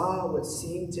saw what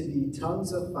seemed to be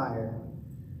tongues of fire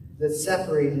that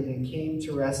separated and came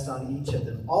to rest on each of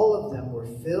them. All of them were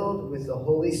filled with the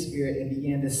Holy Spirit and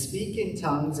began to speak in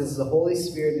tongues as the Holy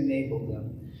Spirit enabled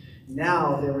them.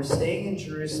 Now they were staying in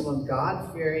Jerusalem,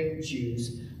 God-fearing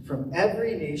Jews from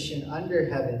every nation under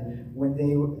heaven. When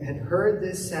they had heard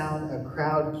this sound, a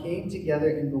crowd came together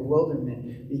in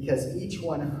bewilderment because each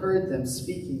one heard them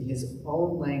speaking his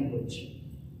own language.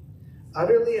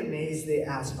 Utterly amazed, they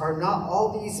asked, "Are not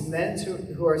all these men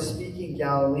who are speaking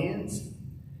Galileans?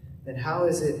 Then how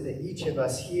is it that each of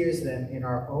us hears them in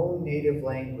our own native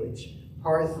language?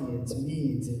 Parthians,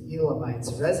 Medes, and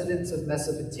Elamites, residents of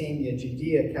Mesopotamia,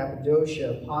 Judea,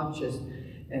 Cappadocia, Pontus,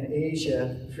 and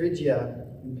Asia, Phrygia,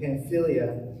 and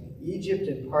Pamphylia, Egypt,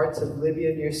 and parts of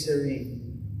Libya near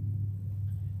Cyrene.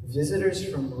 Visitors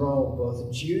from Rome,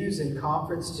 both Jews and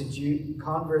converts to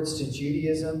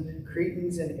Judaism,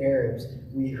 Cretans and Arabs.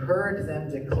 We heard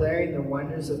them declaring the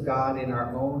wonders of God in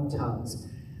our own tongues.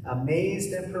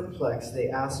 Amazed and perplexed, they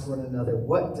asked one another,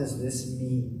 'What does this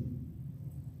mean?'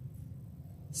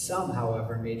 Some,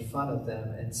 however, made fun of them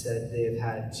and said they have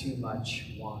had too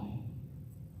much wine."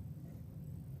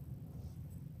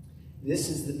 This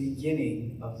is the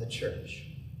beginning of the church,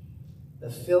 the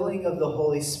filling of the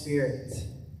Holy Spirit.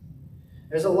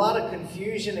 There's a lot of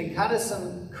confusion and kind of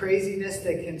some craziness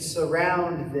that can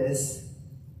surround this.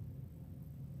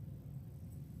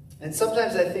 And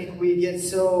sometimes I think we get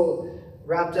so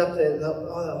wrapped up that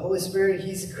the Holy Spirit,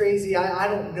 he's crazy. I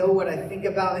don't know what I think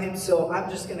about him, so I'm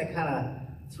just going to kind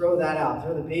of throw that out,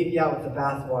 throw the baby out with the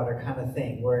bathwater kind of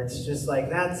thing, where it's just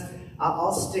like,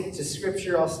 I'll stick to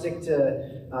Scripture, I'll stick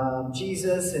to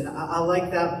Jesus, and I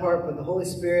like that part, but the Holy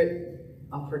Spirit,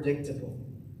 unpredictable.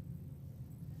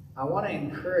 I want to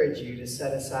encourage you to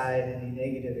set aside any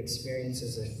negative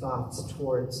experiences or thoughts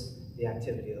towards the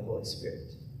activity of the Holy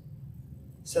Spirit.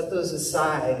 Set those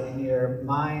aside in your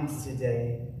mind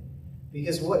today,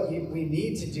 because what we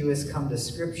need to do is come to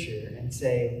Scripture and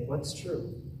say, what's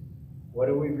true? What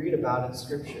do we read about in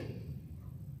Scripture?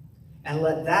 And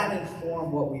let that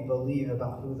inform what we believe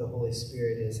about who the Holy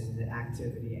Spirit is and the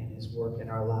activity and his work in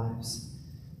our lives.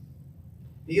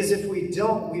 Because if we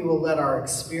don't, we will let our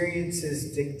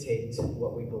experiences dictate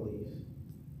what we believe.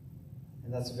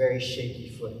 And that's very shaky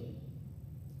footing.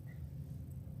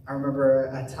 I remember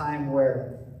a time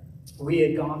where we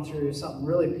had gone through something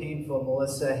really painful.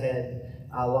 Melissa had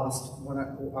lost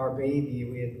our baby.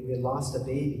 We had lost a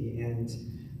baby, and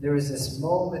there was this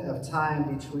moment of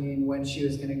time between when she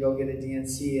was going to go get a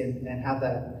DNC and have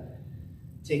that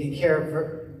taken care of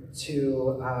her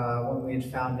to when we had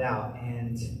found out.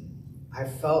 And I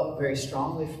felt very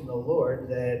strongly from the Lord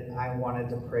that I wanted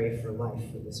to pray for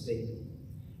life for this baby.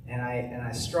 And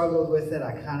I struggled with it.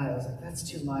 I was like, that's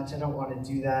too much. I don't want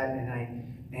to do that.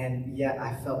 And yet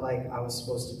I felt like I was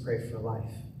supposed to pray for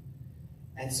life.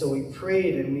 And so we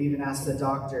prayed, and we even asked the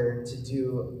doctor to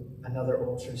do another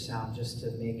ultrasound just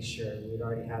to make sure. We'd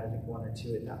already had, I think, 1 or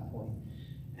 2 at that point.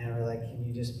 And we're like, can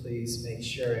you just please make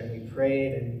sure? And we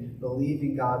prayed and believed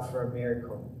in God for a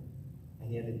miracle.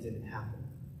 And yet it didn't happen.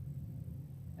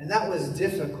 And that was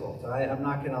difficult. I'm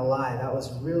not going to lie. That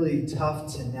was really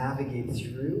tough to navigate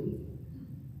through.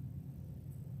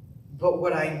 But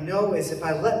what I know is if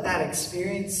I let that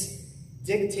experience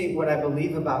dictate what I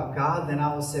believe about God, then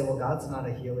I will say, well, God's not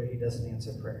a healer. He doesn't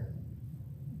answer prayer.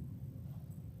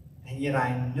 And yet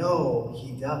I know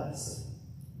he does.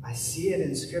 I see it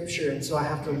in Scripture, and so I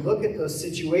have to look at those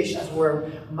situations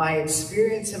where my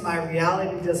experience and my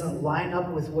reality doesn't line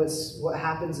up with what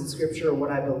happens in Scripture or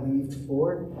what I believed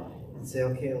for, and say,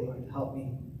 okay, Lord, help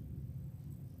me.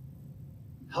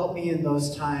 Help me in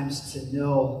those times to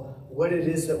know what it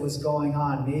is that was going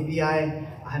on. Maybe I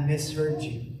misheard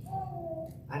you.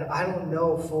 I don't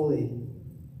know fully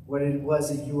what it was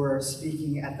that you were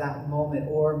speaking at that moment,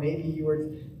 or maybe you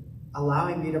were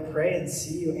allowing me to pray and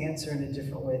see you answer in a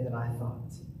different way than I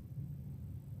thought.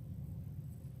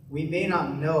 We may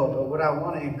not know, but what I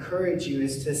want to encourage you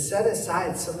is to set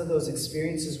aside some of those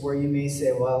experiences where you may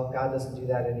say, well, God doesn't do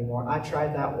that anymore. I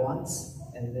tried that once,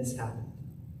 and this happened.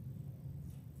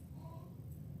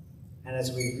 And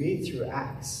as we read through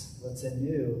Acts, let's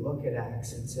anew look at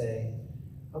Acts and say,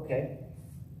 okay,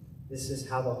 This is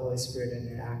how the Holy Spirit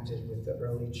interacted with the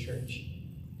early church.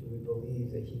 Do we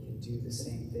believe that he can do the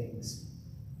same things?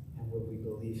 And would we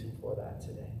believe him for that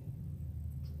today?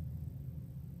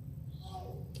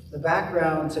 The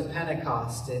background to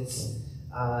Pentecost,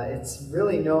 it's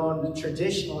really known,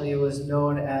 traditionally it was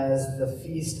known as the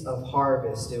Feast of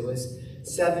Harvest. It was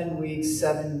 7 weeks,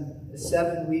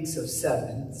 seven weeks of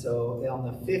 7. So on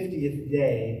the 50th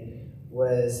day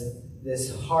was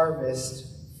this harvest,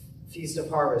 Feast of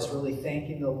Harvest, really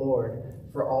thanking the Lord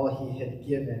for all he had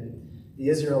given the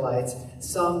Israelites.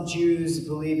 Some Jews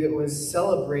believe it was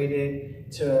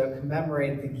celebrated to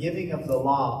commemorate the giving of the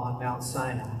law on Mount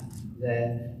Sinai,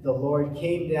 that the Lord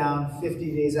came down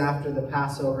 50 days after the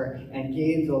Passover and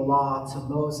gave the law to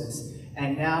Moses.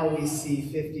 And now we see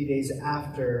 50 days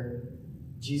after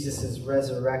Jesus'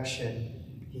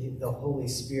 resurrection, the Holy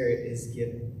Spirit is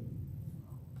given.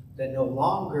 That no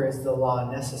longer is the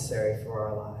law necessary for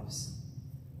our lives.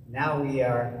 Now we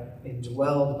are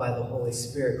indwelled by the Holy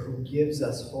Spirit who gives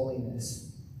us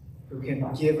holiness, who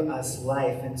can give us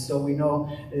life. And so we know,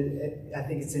 I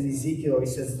think it's in Ezekiel, he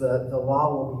says the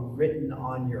law will be written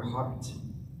on your heart.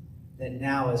 That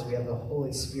now as we have the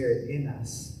Holy Spirit in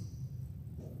us,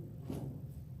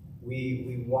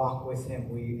 we walk with him,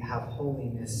 we have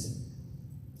holiness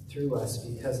through us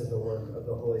because of the work of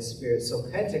the Holy Spirit. So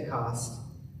Pentecost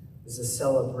is a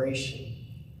celebration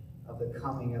of the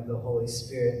coming of the Holy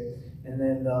Spirit. And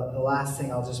then the last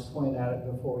thing I'll just point out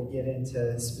before we get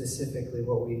into specifically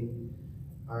what we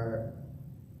are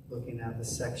looking at the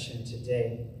section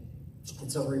today,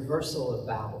 it's a reversal of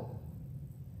Babel.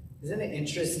 Isn't it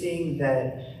interesting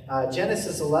that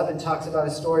Genesis 11 talks about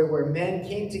a story where men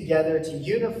came together to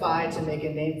unify to make a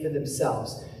name for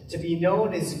themselves, to be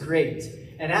known as great.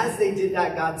 And as they did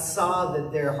that, God saw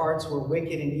that their hearts were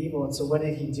wicked and evil. And so what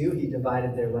did he do? He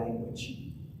divided their language.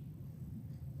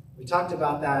 We talked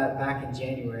about that back in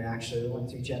January, actually. We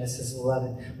went through Genesis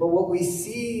 11. But what we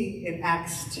see in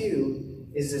Acts 2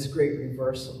 is this great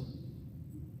reversal.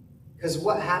 Because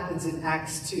what happens in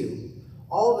Acts 2?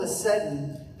 All of a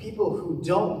sudden, people who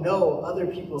don't know other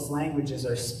people's languages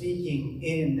are speaking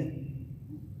in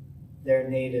their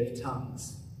native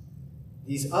tongues.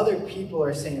 These other people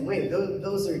are saying, wait,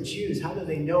 those are Jews. How do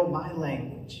they know my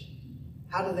language?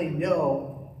 How do they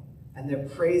know? And they're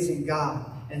praising God.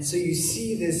 And so you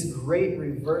see this great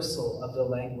reversal of the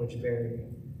language barrier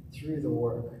through the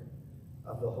work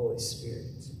of the Holy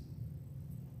Spirit.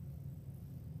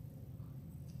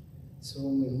 So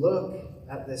when we look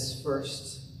at this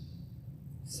first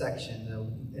section,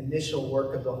 the initial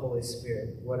work of the Holy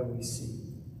Spirit, what do we see?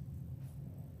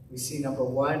 We see number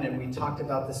one, and we talked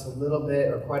about this a little bit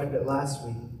or quite a bit last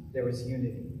week, there was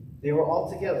unity. They were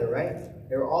all together, right?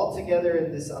 They were all together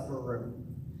in this upper room.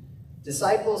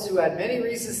 Disciples who had many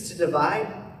reasons to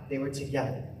divide, they were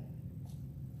together.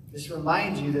 Just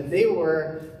remind you that they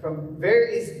were from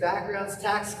various backgrounds,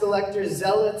 tax collectors,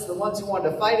 zealots, the ones who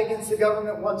wanted to fight against the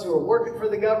government, ones who were working for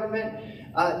the government.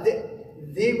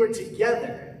 They were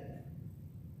together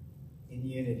in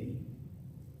unity.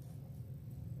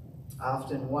 I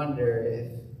often wonder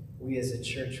if we as a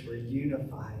church were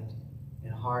unified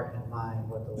in heart and mind,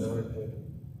 what the Lord would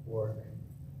work.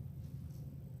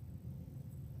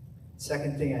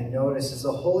 Second thing I noticed is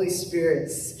the Holy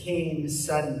Spirit came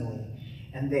suddenly,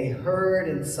 and they heard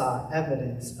and saw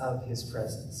evidence of his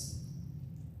presence.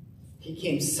 He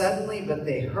came suddenly, but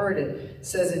they heard it. It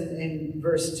says in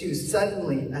verse 2,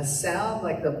 suddenly a sound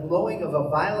like the blowing of a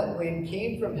violent wind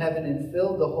came from heaven and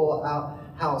filled the whole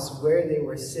house where they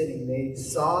were sitting. They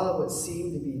saw what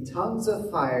seemed to be tongues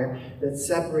of fire that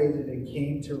separated and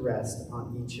came to rest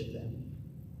on each of them.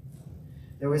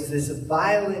 There was this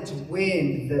violent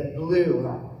wind that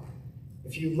blew.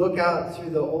 If you look out through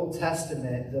the Old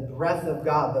Testament, the breath of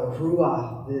God, the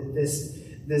ruah,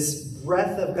 this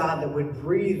breath of God that would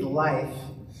breathe life.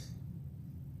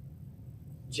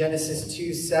 Genesis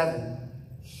 2:7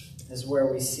 is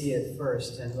where we see it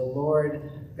first. And the Lord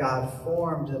God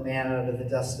formed the man out of the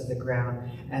dust of the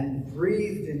ground and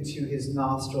breathed into his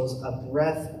nostrils a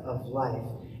breath of life,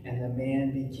 and the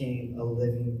man became a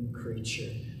living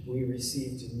creature. We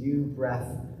received a new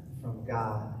breath from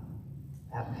God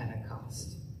at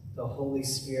Pentecost. The Holy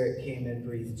Spirit came and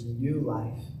breathed new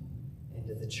life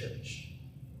into the church.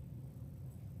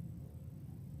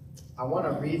 I want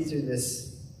to read through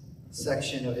this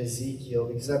section of Ezekiel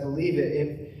because I believe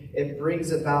it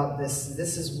brings about this.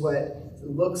 This is what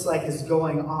looks like is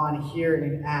going on here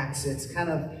in Acts. It's kind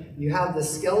of, you have the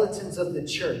skeletons of the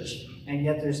church, and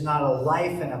yet there's not a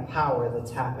life and a power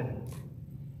that's happening.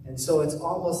 And so it's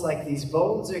almost like these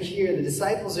bones are here, the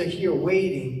disciples are here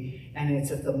waiting, and it's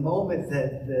at the moment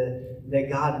that that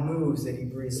God moves, that he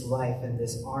breathes life, and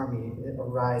this army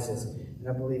arises. And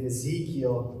I believe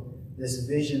Ezekiel, this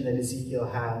vision that Ezekiel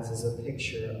has, is a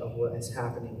picture of what is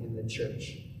happening in the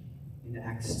church in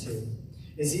Acts 2.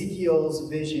 Ezekiel's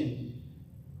vision,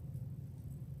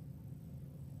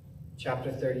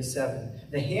 chapter 37.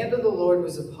 The hand of the Lord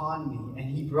was upon me,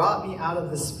 and he brought me out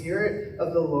of the spirit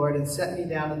of the Lord and set me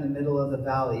down in the middle of the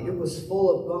valley. It was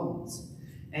full of bones.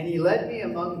 And he led me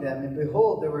among them, and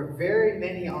behold, there were very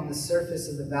many on the surface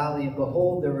of the valley, and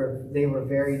behold, they were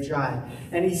very dry.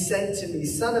 And he said to me,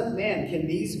 Son of man, can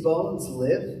these bones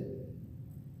live?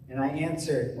 And I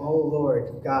answered, O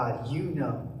Lord God, you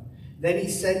know. Then he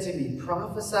said to me,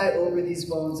 Prophesy over these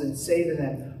bones and say to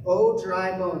them, O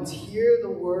dry bones, hear the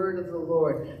word of the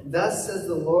Lord. Thus says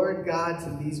the Lord God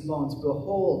to these bones,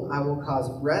 Behold, I will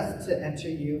cause breath to enter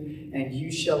you, and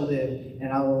you shall live.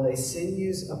 And I will lay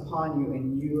sinews upon you,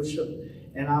 and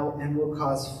will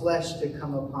cause flesh to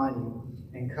come upon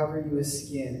you, and cover you with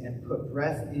skin, and put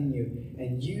breath in you,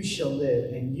 and you shall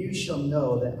live, and you shall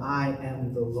know that I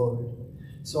am the Lord.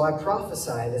 So I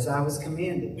prophesied as I was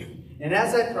commanded. And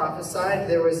as I prophesied,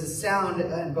 there was a sound,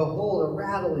 and behold, a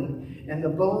rattling, and the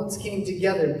bones came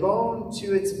together, bone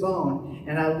to its bone.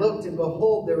 And I looked, and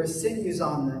behold, there were sinews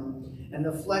on them, and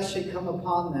the flesh had come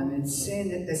upon them, and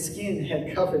skin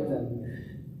had covered them.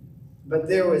 But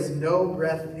there was no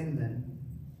breath in them.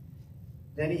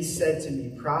 Then he said to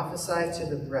me, Prophesy to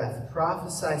the breath,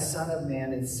 prophesy, Son of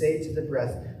man, and say to the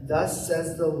breath, Thus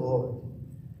says the Lord,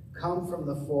 Come from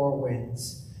the four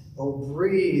winds. O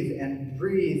breathe and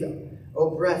breathe,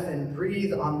 O breath, and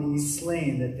breathe on these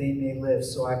slain, that they may live.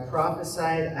 So I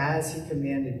prophesied as he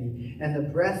commanded me, and the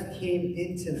breath came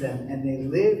into them, and they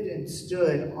lived and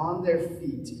stood on their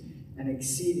feet, an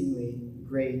exceedingly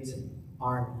great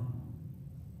army.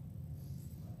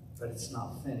 But it's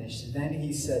not finished. Then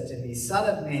he said to me, Son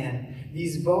of man,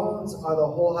 these bones are the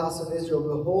whole house of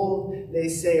Israel. Behold, they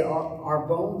say, our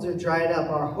bones are dried up,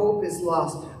 our hope is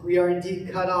lost. We are indeed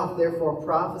cut off. Therefore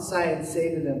prophesy and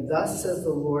say to them, Thus says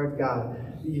the Lord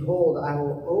God, Behold, I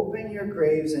will open your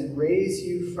graves and raise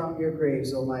you from your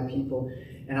graves, O my people,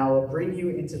 and I will bring you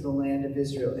into the land of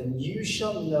Israel. And you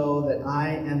shall know that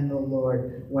I am the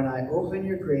Lord, when I open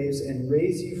your graves and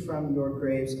raise you from your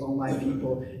graves, O my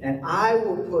people, and I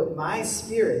will put my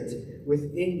spirit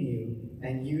within you,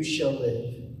 and you shall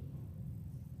live.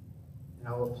 And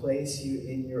I will place you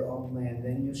in your own land.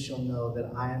 Then you shall know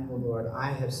that I am the Lord.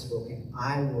 I have spoken.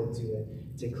 I will do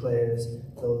it, declares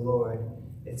the Lord.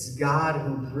 It's God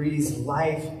who breathes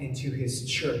life into his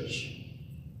church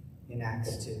in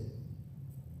Acts 2.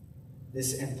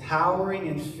 This empowering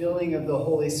and filling of the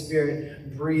Holy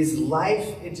Spirit breathes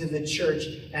life into the church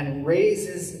and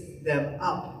raises them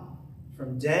up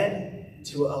from dead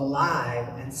to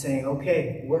alive and saying,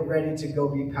 okay, we're ready to go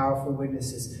be powerful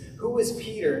witnesses. Who was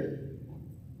Peter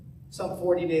some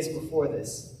 40 days before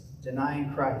this?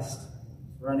 Denying Christ,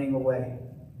 running away.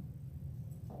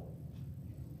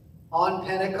 On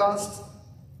Pentecost,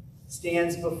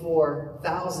 stands before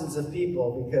thousands of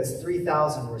people because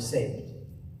 3,000 were saved,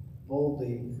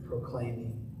 boldly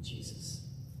proclaiming Jesus.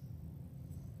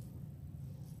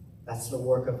 That's the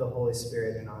work of the Holy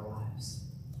Spirit in our lives.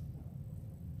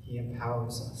 He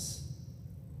empowers us.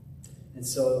 And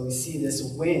so we see this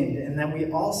wind, and then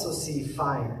we also see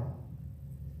fire.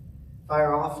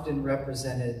 Fire often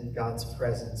represented God's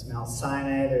presence. Mount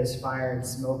Sinai, there's fire and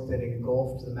smoke that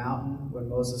engulfed the mountain when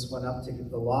Moses went up to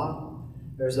get the law.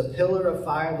 There's a pillar of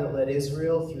fire that led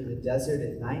Israel through the desert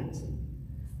at night.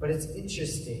 But it's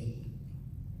interesting.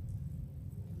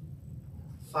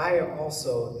 Fire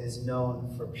also is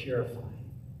known for purifying.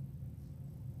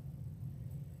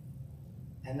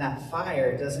 And that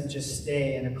fire doesn't just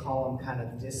stay in a column kind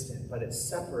of distant, but it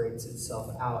separates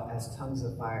itself out as tongues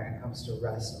of fire and comes to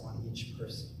rest on each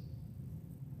person.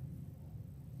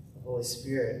 The Holy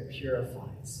Spirit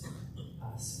purifies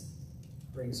us,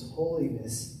 brings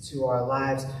holiness to our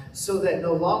lives, so that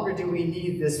no longer do we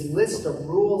need this list of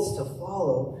rules to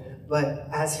follow, but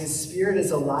as his Spirit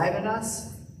is alive in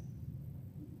us,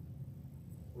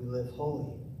 we live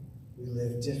holy, we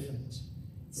live different.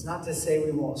 It's not to say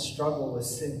we won't struggle with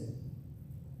sin,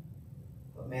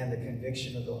 but man, the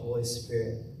conviction of the Holy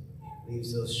Spirit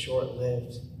leaves those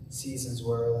short-lived seasons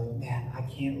where we're like, man, I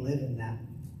can't live in that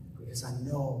because I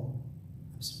know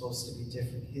I'm supposed to be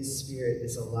different. His Spirit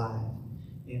is alive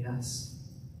in us.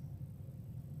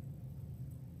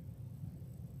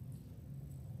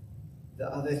 The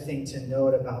other thing to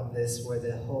note about this, where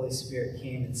the Holy Spirit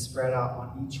came and spread out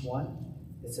on each one,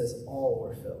 it says all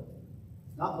were filled.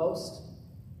 Not most,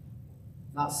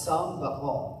 not some, but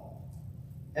all.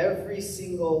 Every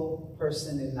single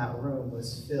person in that room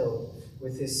was filled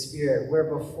with his Spirit, where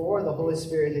before the Holy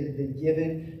Spirit had been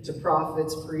given to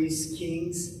prophets, priests,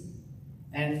 kings,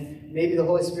 and maybe the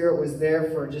Holy Spirit was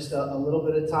there for just a little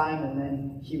bit of time and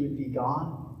then he would be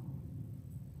gone.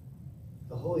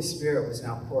 The Holy Spirit was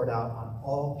now poured out on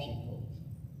all people,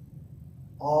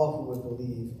 all who would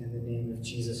believe in the name of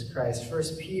Jesus Christ.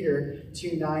 1 Peter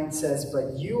 2:9 says,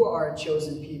 "But you are a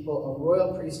chosen people, a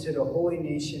royal priesthood, a holy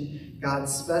nation,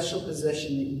 God's special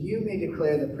possession, that you may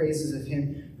declare the praises of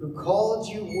him who called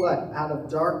you," what? "Out of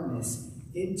darkness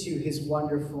into his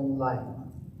wonderful light."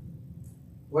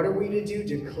 What are we to do?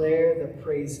 Declare the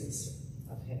praises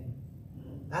of him.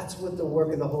 That's what the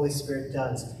work of the Holy Spirit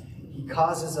does. He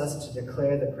causes us to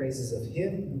declare the praises of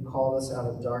him who called us out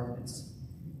of darkness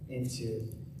into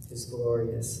his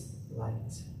glorious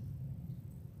light.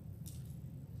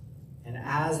 And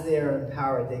as they are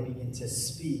empowered, they begin to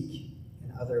speak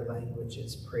in other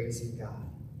languages, praising God.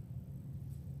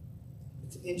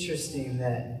 It's interesting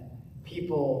that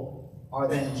people are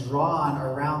then drawn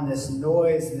around this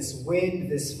noise, this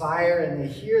wind, this fire, and they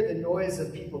hear the noise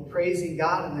of people praising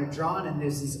God, and they're drawn, and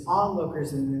there's these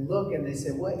onlookers, and they look and they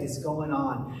say, what is going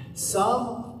on?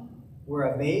 Some were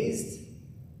amazed,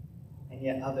 and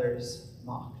yet others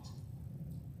mocked.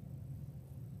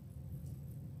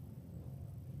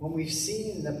 When we've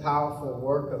seen the powerful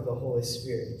work of the Holy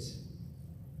Spirit,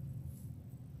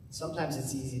 sometimes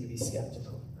it's easy to be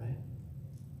skeptical, right?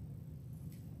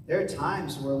 There are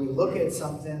times where we look at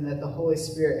something that the Holy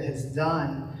Spirit has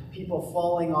done, people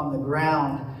falling on the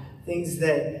ground, things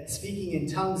that, speaking in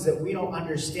tongues that we don't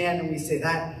understand, and we say,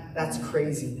 that's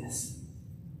craziness.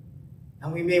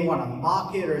 And we may want to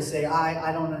mock it or say,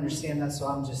 I don't understand that, so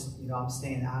I'm just, I'm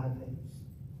staying out of it.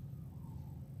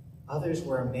 Others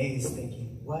were amazed,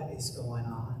 thinking, what is going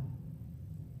on?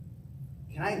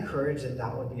 Can I encourage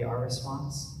that would be our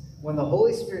response? When the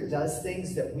Holy Spirit does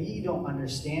things that we don't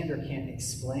understand or can't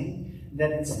explain,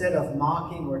 that instead of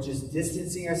mocking or just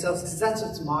distancing ourselves, because that's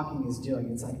what mocking is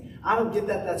doing. It's like, I don't get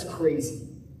that, that's crazy.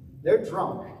 They're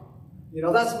drunk.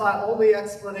 That's my only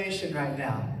explanation right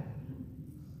now.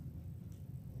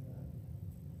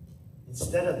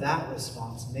 Instead of that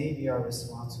response, maybe our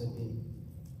response would be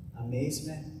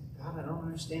amazement. God, I don't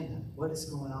understand that. What is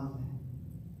going on there?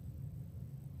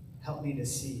 Help me to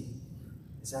see.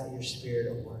 Is that your Spirit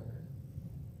at work?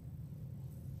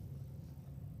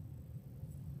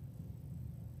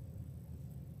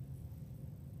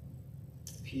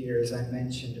 Peter, as I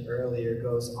mentioned earlier,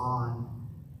 goes on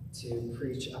to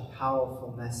preach a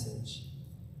powerful message.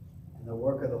 And the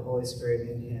work of the Holy Spirit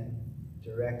in him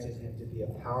directed him to be a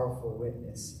powerful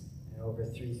witness, and over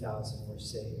 3,000 were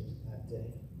saved that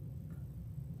day.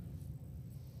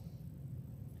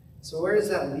 So where does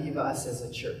that leave us as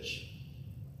a church?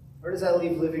 Where does that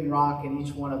leave Living Rock and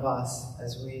each one of us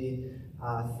as we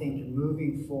think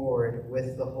moving forward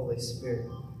with the Holy Spirit?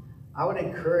 I would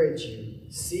encourage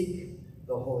you, seek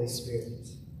the Holy Spirit.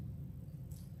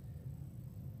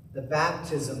 The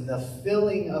baptism, the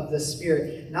filling of the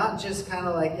Spirit, not just kind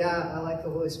of like, yeah, I like the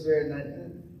Holy Spirit,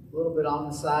 and a little bit on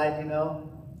the side,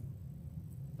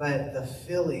 but the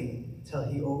filling till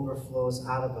he overflows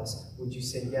out of us. Would you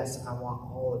say, yes, I want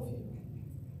all of you?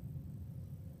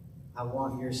 I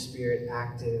want your Spirit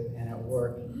active and at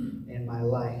work in my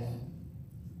life.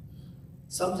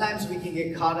 Sometimes we can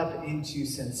get caught up into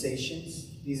sensations,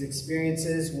 these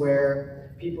experiences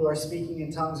where people are speaking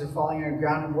in tongues or falling on the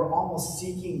ground, and we're almost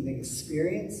seeking the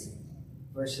experience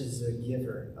versus the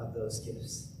giver of those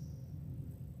gifts.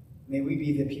 May we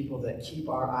be the people that keep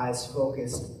our eyes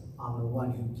focused on the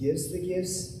one who gives the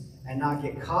gifts and not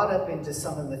get caught up into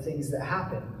some of the things that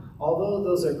happen. Although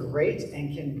those are great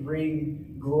and can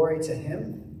bring glory to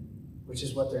him, which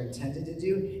is what they're intended to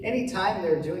do, anytime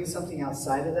they're doing something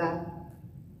outside of that,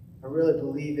 I really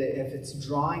believe that if it's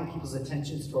drawing people's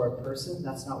attentions to our person,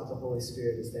 that's not what the Holy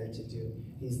Spirit is there to do.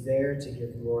 He's there to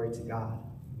give glory to God.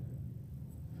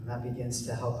 And that begins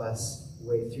to help us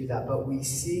wade through that. But we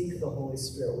seek the Holy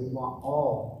Spirit. We want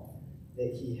all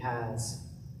that he has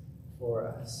for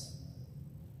us.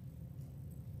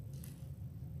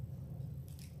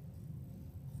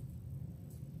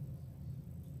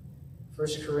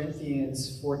 First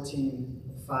Corinthians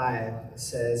 14:5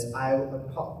 says,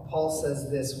 Paul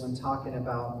says this when talking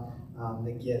about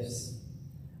the gifts.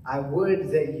 I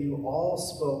would that you all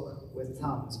spoke with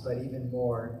tongues, but even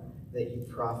more that you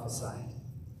prophesied.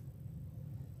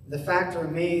 The fact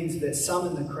remains that some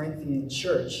in the Corinthian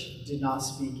church did not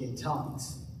speak in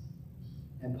tongues.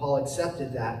 And Paul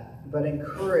accepted that, but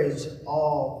encouraged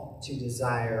all to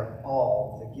desire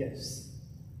all the gifts.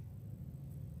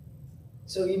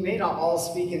 So you may not all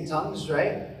speak in tongues,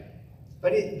 right?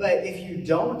 But if you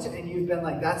don't, and you've been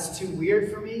like, that's too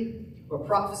weird for me, or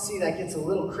prophecy, that gets a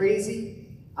little crazy,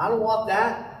 I don't want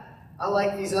that. I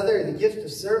like these other, the gift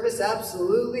of service,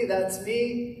 absolutely, that's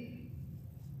me.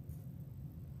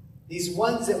 These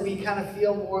ones that we kind of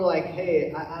feel more like,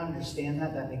 hey, I understand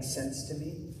that, that makes sense to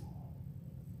me.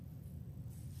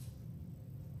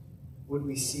 Would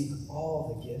we seek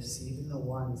all the gifts, even the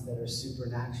ones that are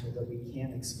supernatural, that we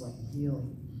can't explain?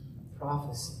 Healing,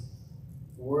 prophecy,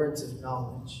 words of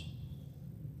knowledge.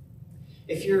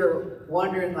 If you're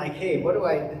wondering, like, hey,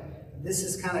 this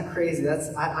is kind of crazy.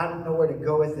 I don't know where to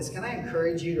go with this. Can I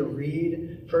encourage you to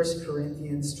read 1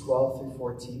 Corinthians 12 through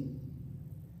 14?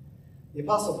 The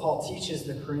Apostle Paul teaches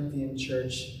the Corinthian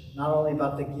church not only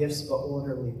about the gifts, but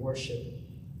orderly worship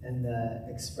and the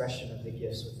expression of the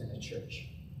gifts within a church.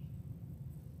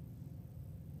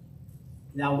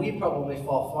 Now, we probably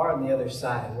fall far on the other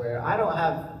side, where I don't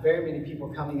have very many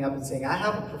people coming up and saying, I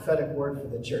have a prophetic word for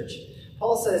the church.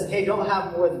 Paul says, hey, don't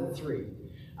have more than 3.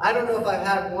 I don't know if I've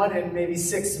had one in maybe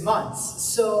 6 months.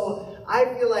 So I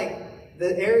feel like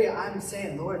the area I'm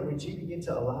saying, Lord, would you begin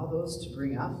to allow those to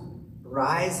bring up,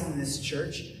 rise in this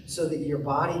church, so that your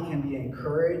body can be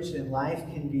encouraged and life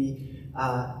can be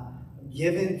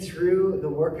given through the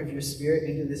work of your Spirit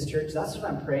into this church? That's what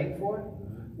I'm praying for.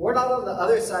 We're not on the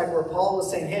other side where Paul was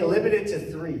saying, hey, limit it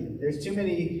to 3. There's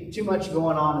too much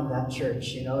going on in that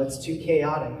church. You know, it's too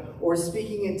chaotic. Or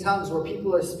speaking in tongues where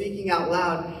people are speaking out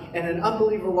loud and an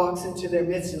unbeliever walks into their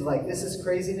midst and is like, this is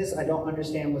craziness. I don't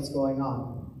understand what's going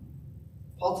on.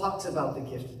 Paul talks about the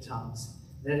gift of tongues,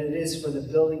 that it is for the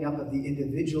building up of the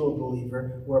individual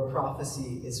believer, where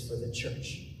prophecy is for the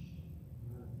church.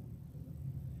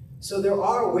 So there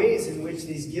are ways in which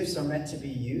these gifts are meant to be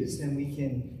used, and we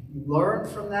can learn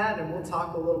from that, and we'll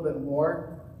talk a little bit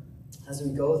more as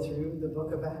we go through the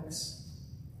book of Acts.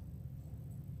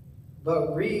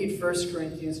 But read 1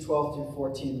 Corinthians 12 through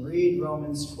 14. Read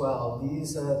Romans 12.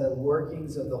 These are the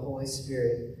workings of the Holy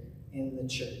Spirit in the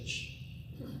church.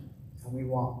 And we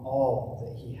want all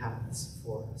that he has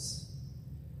for us.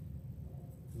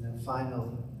 And then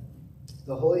finally,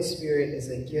 the Holy Spirit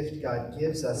is a gift God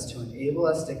gives us to enable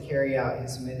us to carry out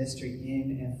his ministry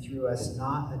in and through us,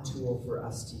 not a tool for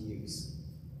us to use.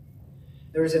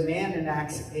 There was a man in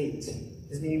Acts 8.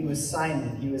 His name was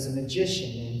Simon. He was a magician,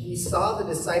 and he saw the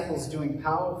disciples doing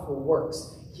powerful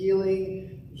works,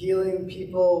 healing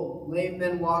people, lame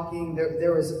men walking.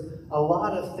 There was a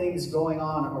lot of things going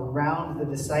on around the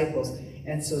disciples.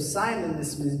 And so Simon,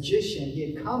 this magician,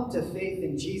 he had come to faith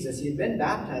in Jesus. He had been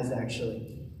baptized, actually.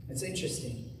 It's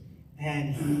interesting.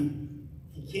 And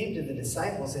he came to the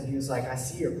disciples and he was like, I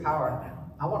see your power.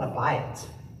 I want to buy it.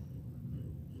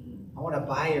 I want to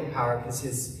buy your power, because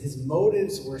his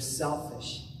motives were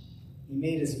selfish. He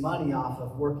made his money off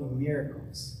of working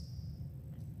miracles.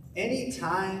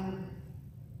 Anytime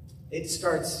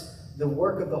the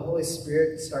work of the Holy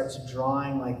Spirit starts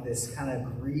drawing like this kind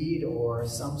of greed or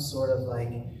some sort of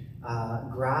like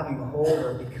grabbing hold,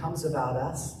 or it becomes about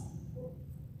us,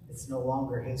 it's no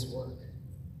longer his work.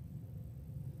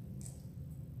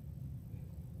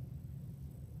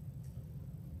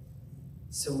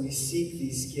 So we seek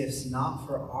these gifts not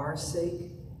for our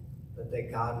sake, but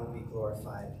that God would be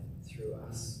glorified through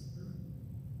us.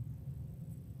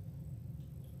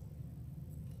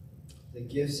 The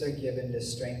gifts are given to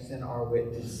strengthen our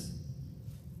witness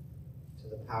to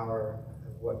the power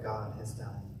of what God has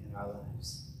done in our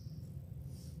lives.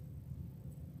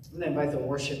 I'm going to invite the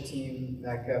worship team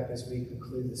back up as we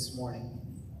conclude this morning.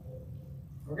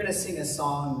 We're going to sing a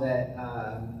song that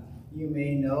you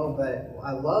may know, but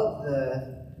I love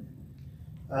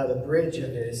the bridge of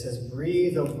it. It says,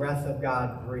 breathe, O breath of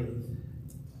God, breathe.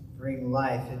 Bring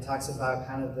life. It talks about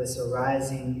kind of this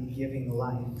arising, giving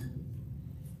life.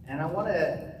 And I want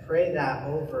to pray that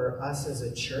over us as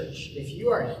a church. If you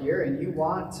are here and you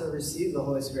want to receive the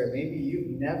Holy Spirit, maybe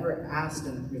you've never asked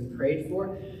and been prayed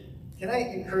for, can I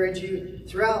encourage you,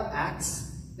 throughout Acts,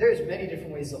 there's many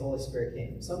different ways the Holy Spirit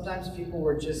came. Sometimes people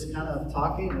were just kind of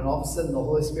talking, and all of a sudden the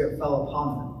Holy Spirit fell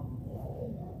upon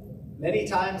them. Many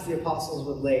times the apostles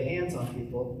would lay hands on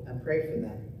people and pray for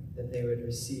them, that they would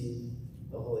receive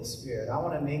the Holy Spirit. I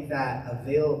want to make that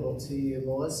available to you.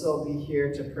 Melissa will be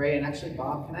here to pray. And actually,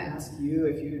 Bob, can I ask you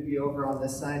if you would be over on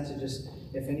this side to just,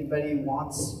 if anybody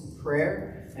wants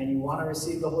prayer and you want to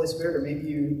receive the Holy Spirit, or maybe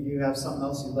you have something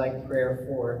else you'd like prayer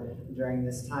for during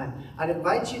this time. I'd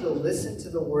invite you to listen to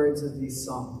the words of this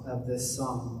song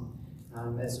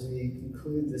as we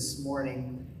conclude this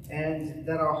morning, and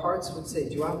that our hearts would say,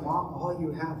 do I want all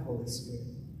you have, Holy Spirit?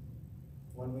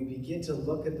 When we begin to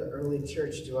look at the early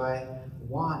church, do I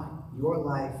want your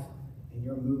life and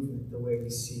your movement the way we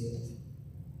see it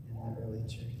in the early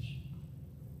church.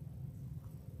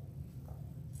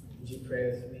 Would you pray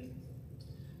with me?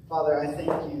 Father, I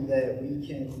thank you that we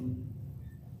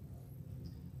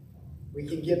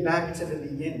can get back to the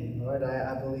beginning, Lord.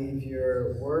 I believe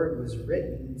your word was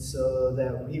written so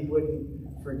that we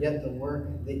wouldn't forget the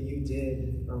work that you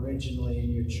did originally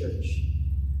in your church.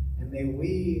 And may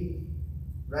we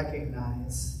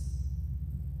recognize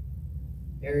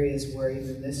areas where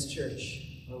even this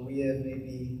church, where we have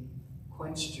maybe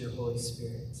quenched your Holy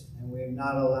Spirit and we have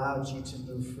not allowed you to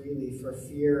move freely for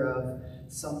fear of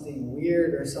something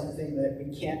weird or something that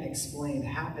we can't explain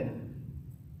happening.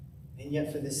 And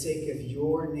yet for the sake of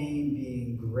your name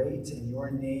being great and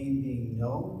your name being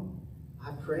known,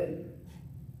 I pray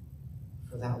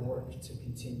for that work to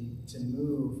continue, to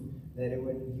move, that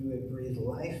you would breathe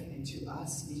life into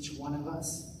us, each one of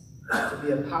us, to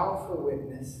be a powerful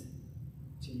witness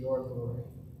to your glory.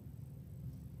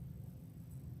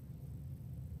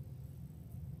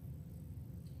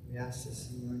 We ask this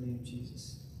in your name,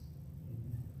 Jesus.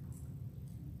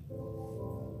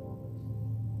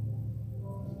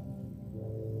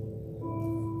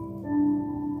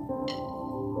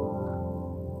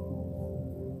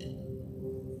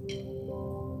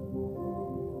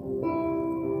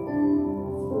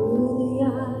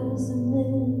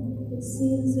 It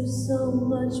seems there's so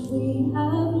much we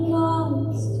have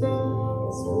lost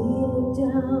as we look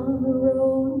down the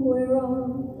road where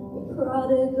all the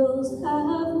prodigals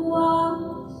have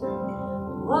walked.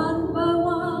 One by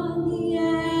one, the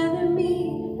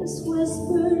enemy has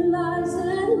whispered lies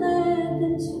and led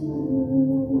them to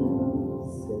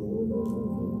sin.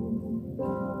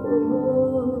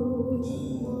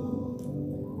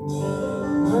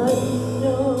 But we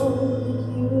know that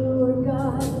you are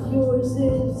God, yours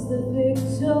is the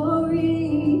victory.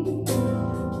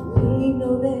 We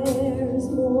know there is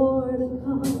more to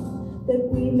come that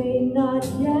we may not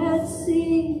yet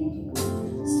see.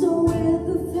 So with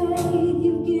the faith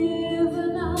you've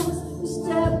given us, we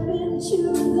step into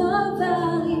the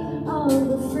valley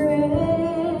unafraid.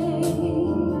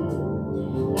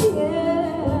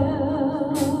 Yeah.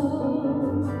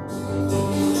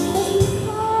 As we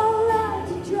call out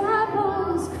to dry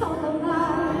bones, come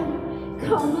alive,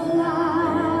 come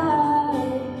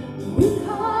alive. We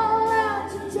call out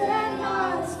to dead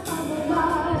hearts, come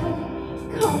alive,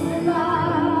 come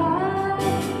alive.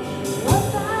 What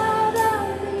thou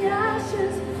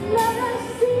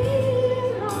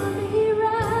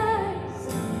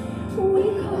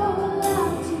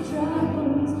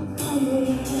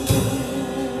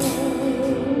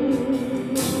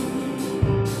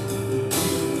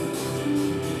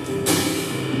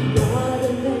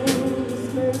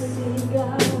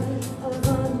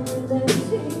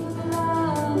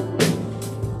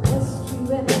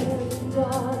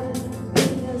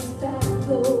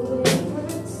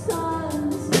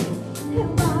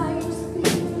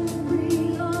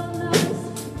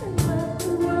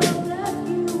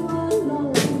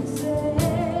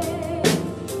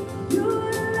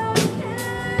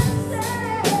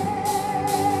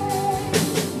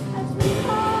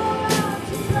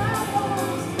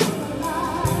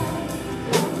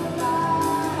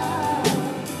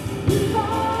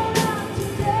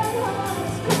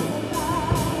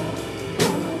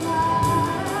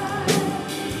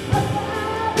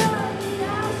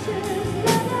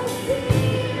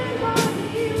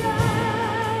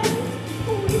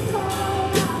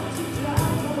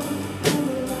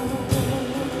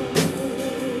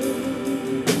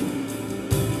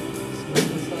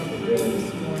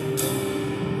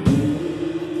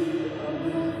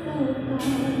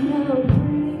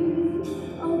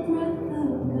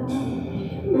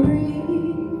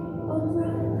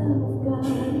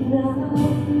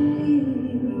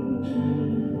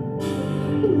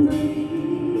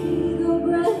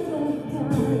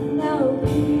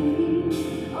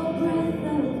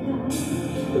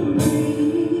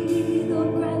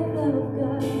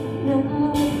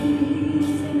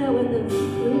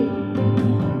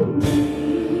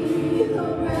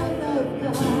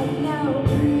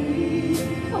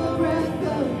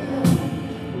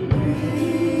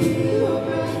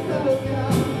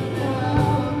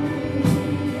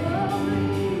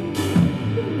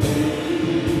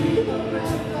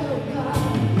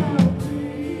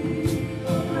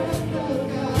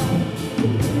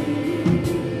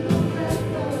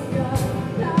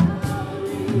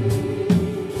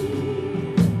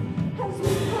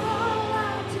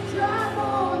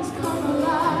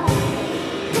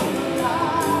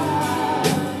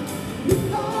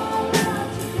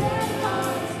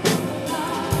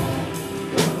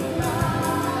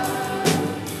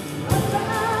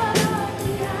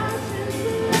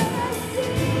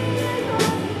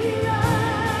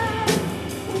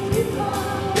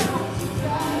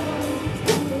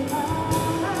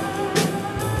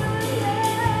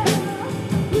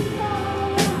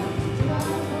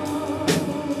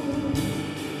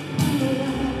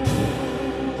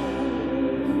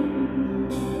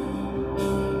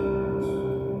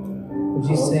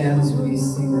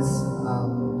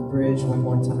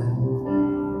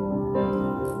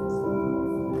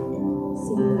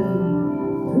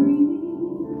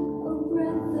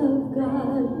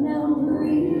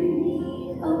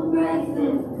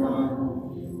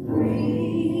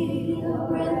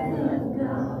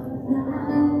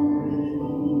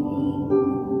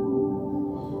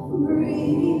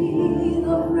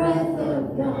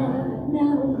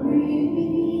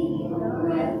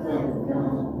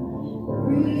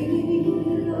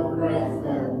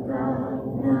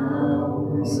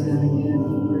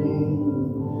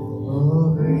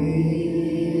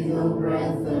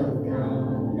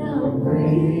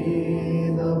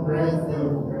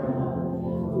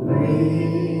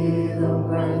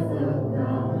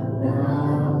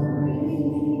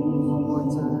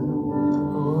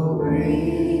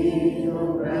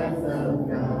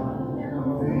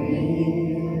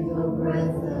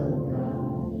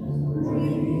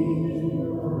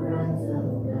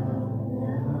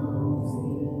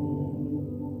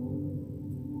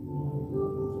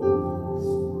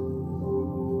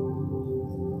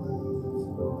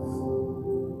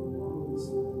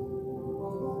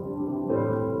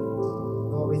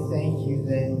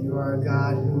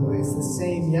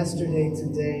Yesterday,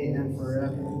 today, and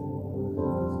forever.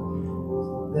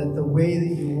 That the way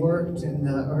that you worked in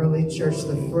the early church,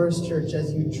 the first church,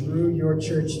 as you drew your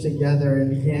church together and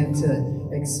began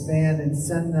to expand and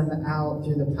send them out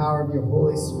through the power of your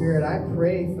Holy Spirit, I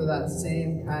pray for that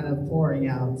same kind of pouring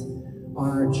out on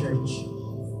our church.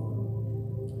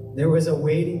 There was a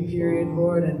waiting period,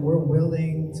 Lord, and we're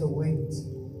willing to wait.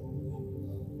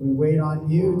 We wait on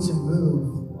you to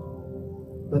move.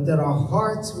 But that our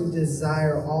hearts would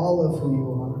desire all of who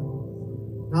you are.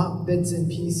 Not bits and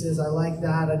pieces, I like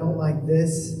that, I don't like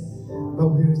this. But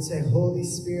we would say, Holy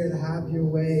Spirit, have your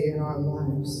way in our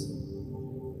lives.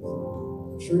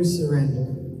 True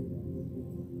surrender.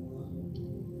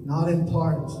 Not in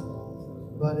part,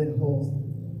 but in whole.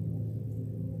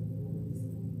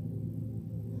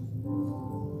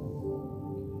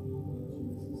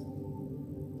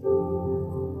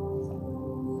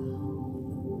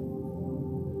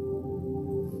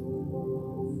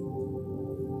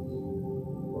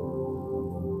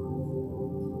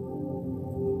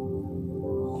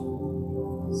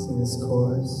 This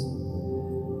chorus.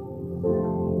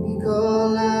 We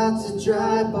call out to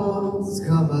dry bones,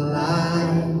 come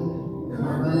alive,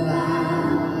 come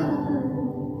alive.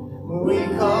 We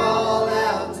call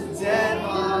out to dead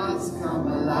hearts, come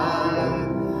alive,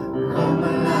 come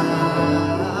alive.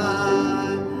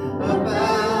 Up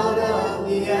out of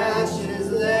the ashes,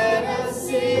 let us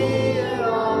see it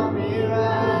all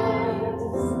rise.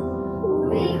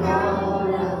 We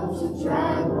call out to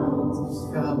dry bones,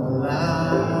 come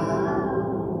alive.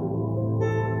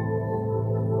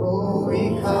 We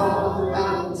call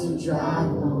out to dry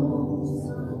bones,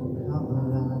 come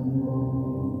alive.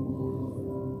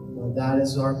 Lord, that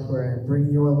is our prayer. Bring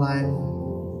your life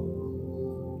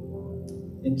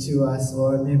into us,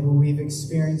 Lord. Maybe we've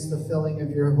experienced the filling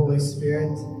of your Holy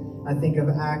Spirit. I think of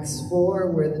Acts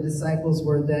 4, where the disciples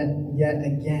were then yet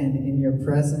again in your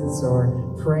presence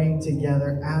or praying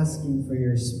together, asking for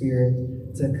your Spirit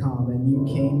to come. And you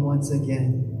came once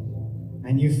again,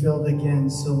 and you filled again.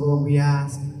 So, Lord, we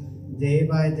ask, day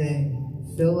by day,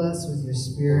 fill us with your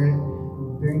Spirit.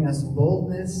 Bring us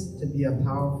boldness to be a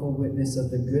powerful witness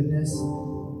of the goodness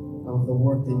of the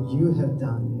work that you have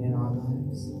done in our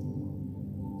lives.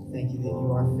 Thank you that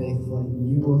you are faithful and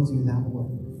you will do that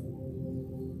work.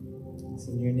 It's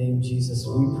in your name, Jesus,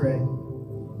 we pray.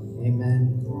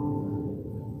 Amen.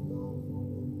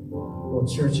 Well,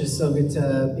 church, it's so good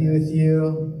to be with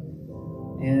you.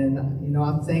 And,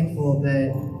 I'm thankful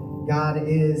that God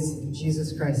is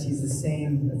Jesus Christ. He's the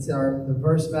same. That's the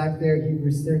verse back there,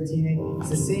 Hebrews 13.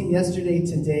 It's the same yesterday,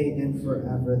 today, and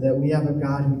forever. That we have a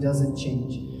God who doesn't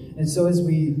change. And so as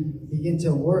we begin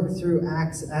to work through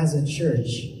Acts as a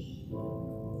church,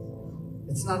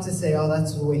 it's not to say, oh,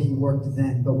 that's the way he worked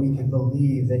then, but we can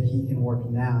believe that he can work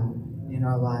now in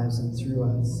our lives and through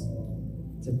us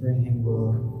to bring him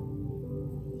glory.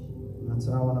 And that's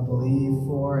what I want to believe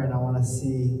for, and I want to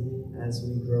see as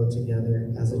we grow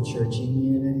together as a church in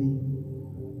unity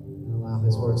and allow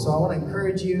his work. So I want to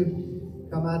encourage you,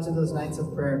 come out to those nights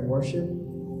of prayer and worship.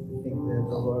 I think that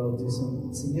the Lord will do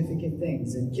some significant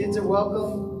things. And kids are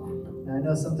welcome. And I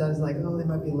know sometimes they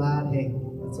might be loud. Hey,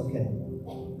 that's okay.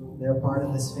 They're part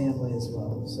of this family as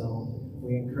well. So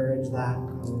we encourage that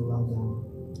and we love them.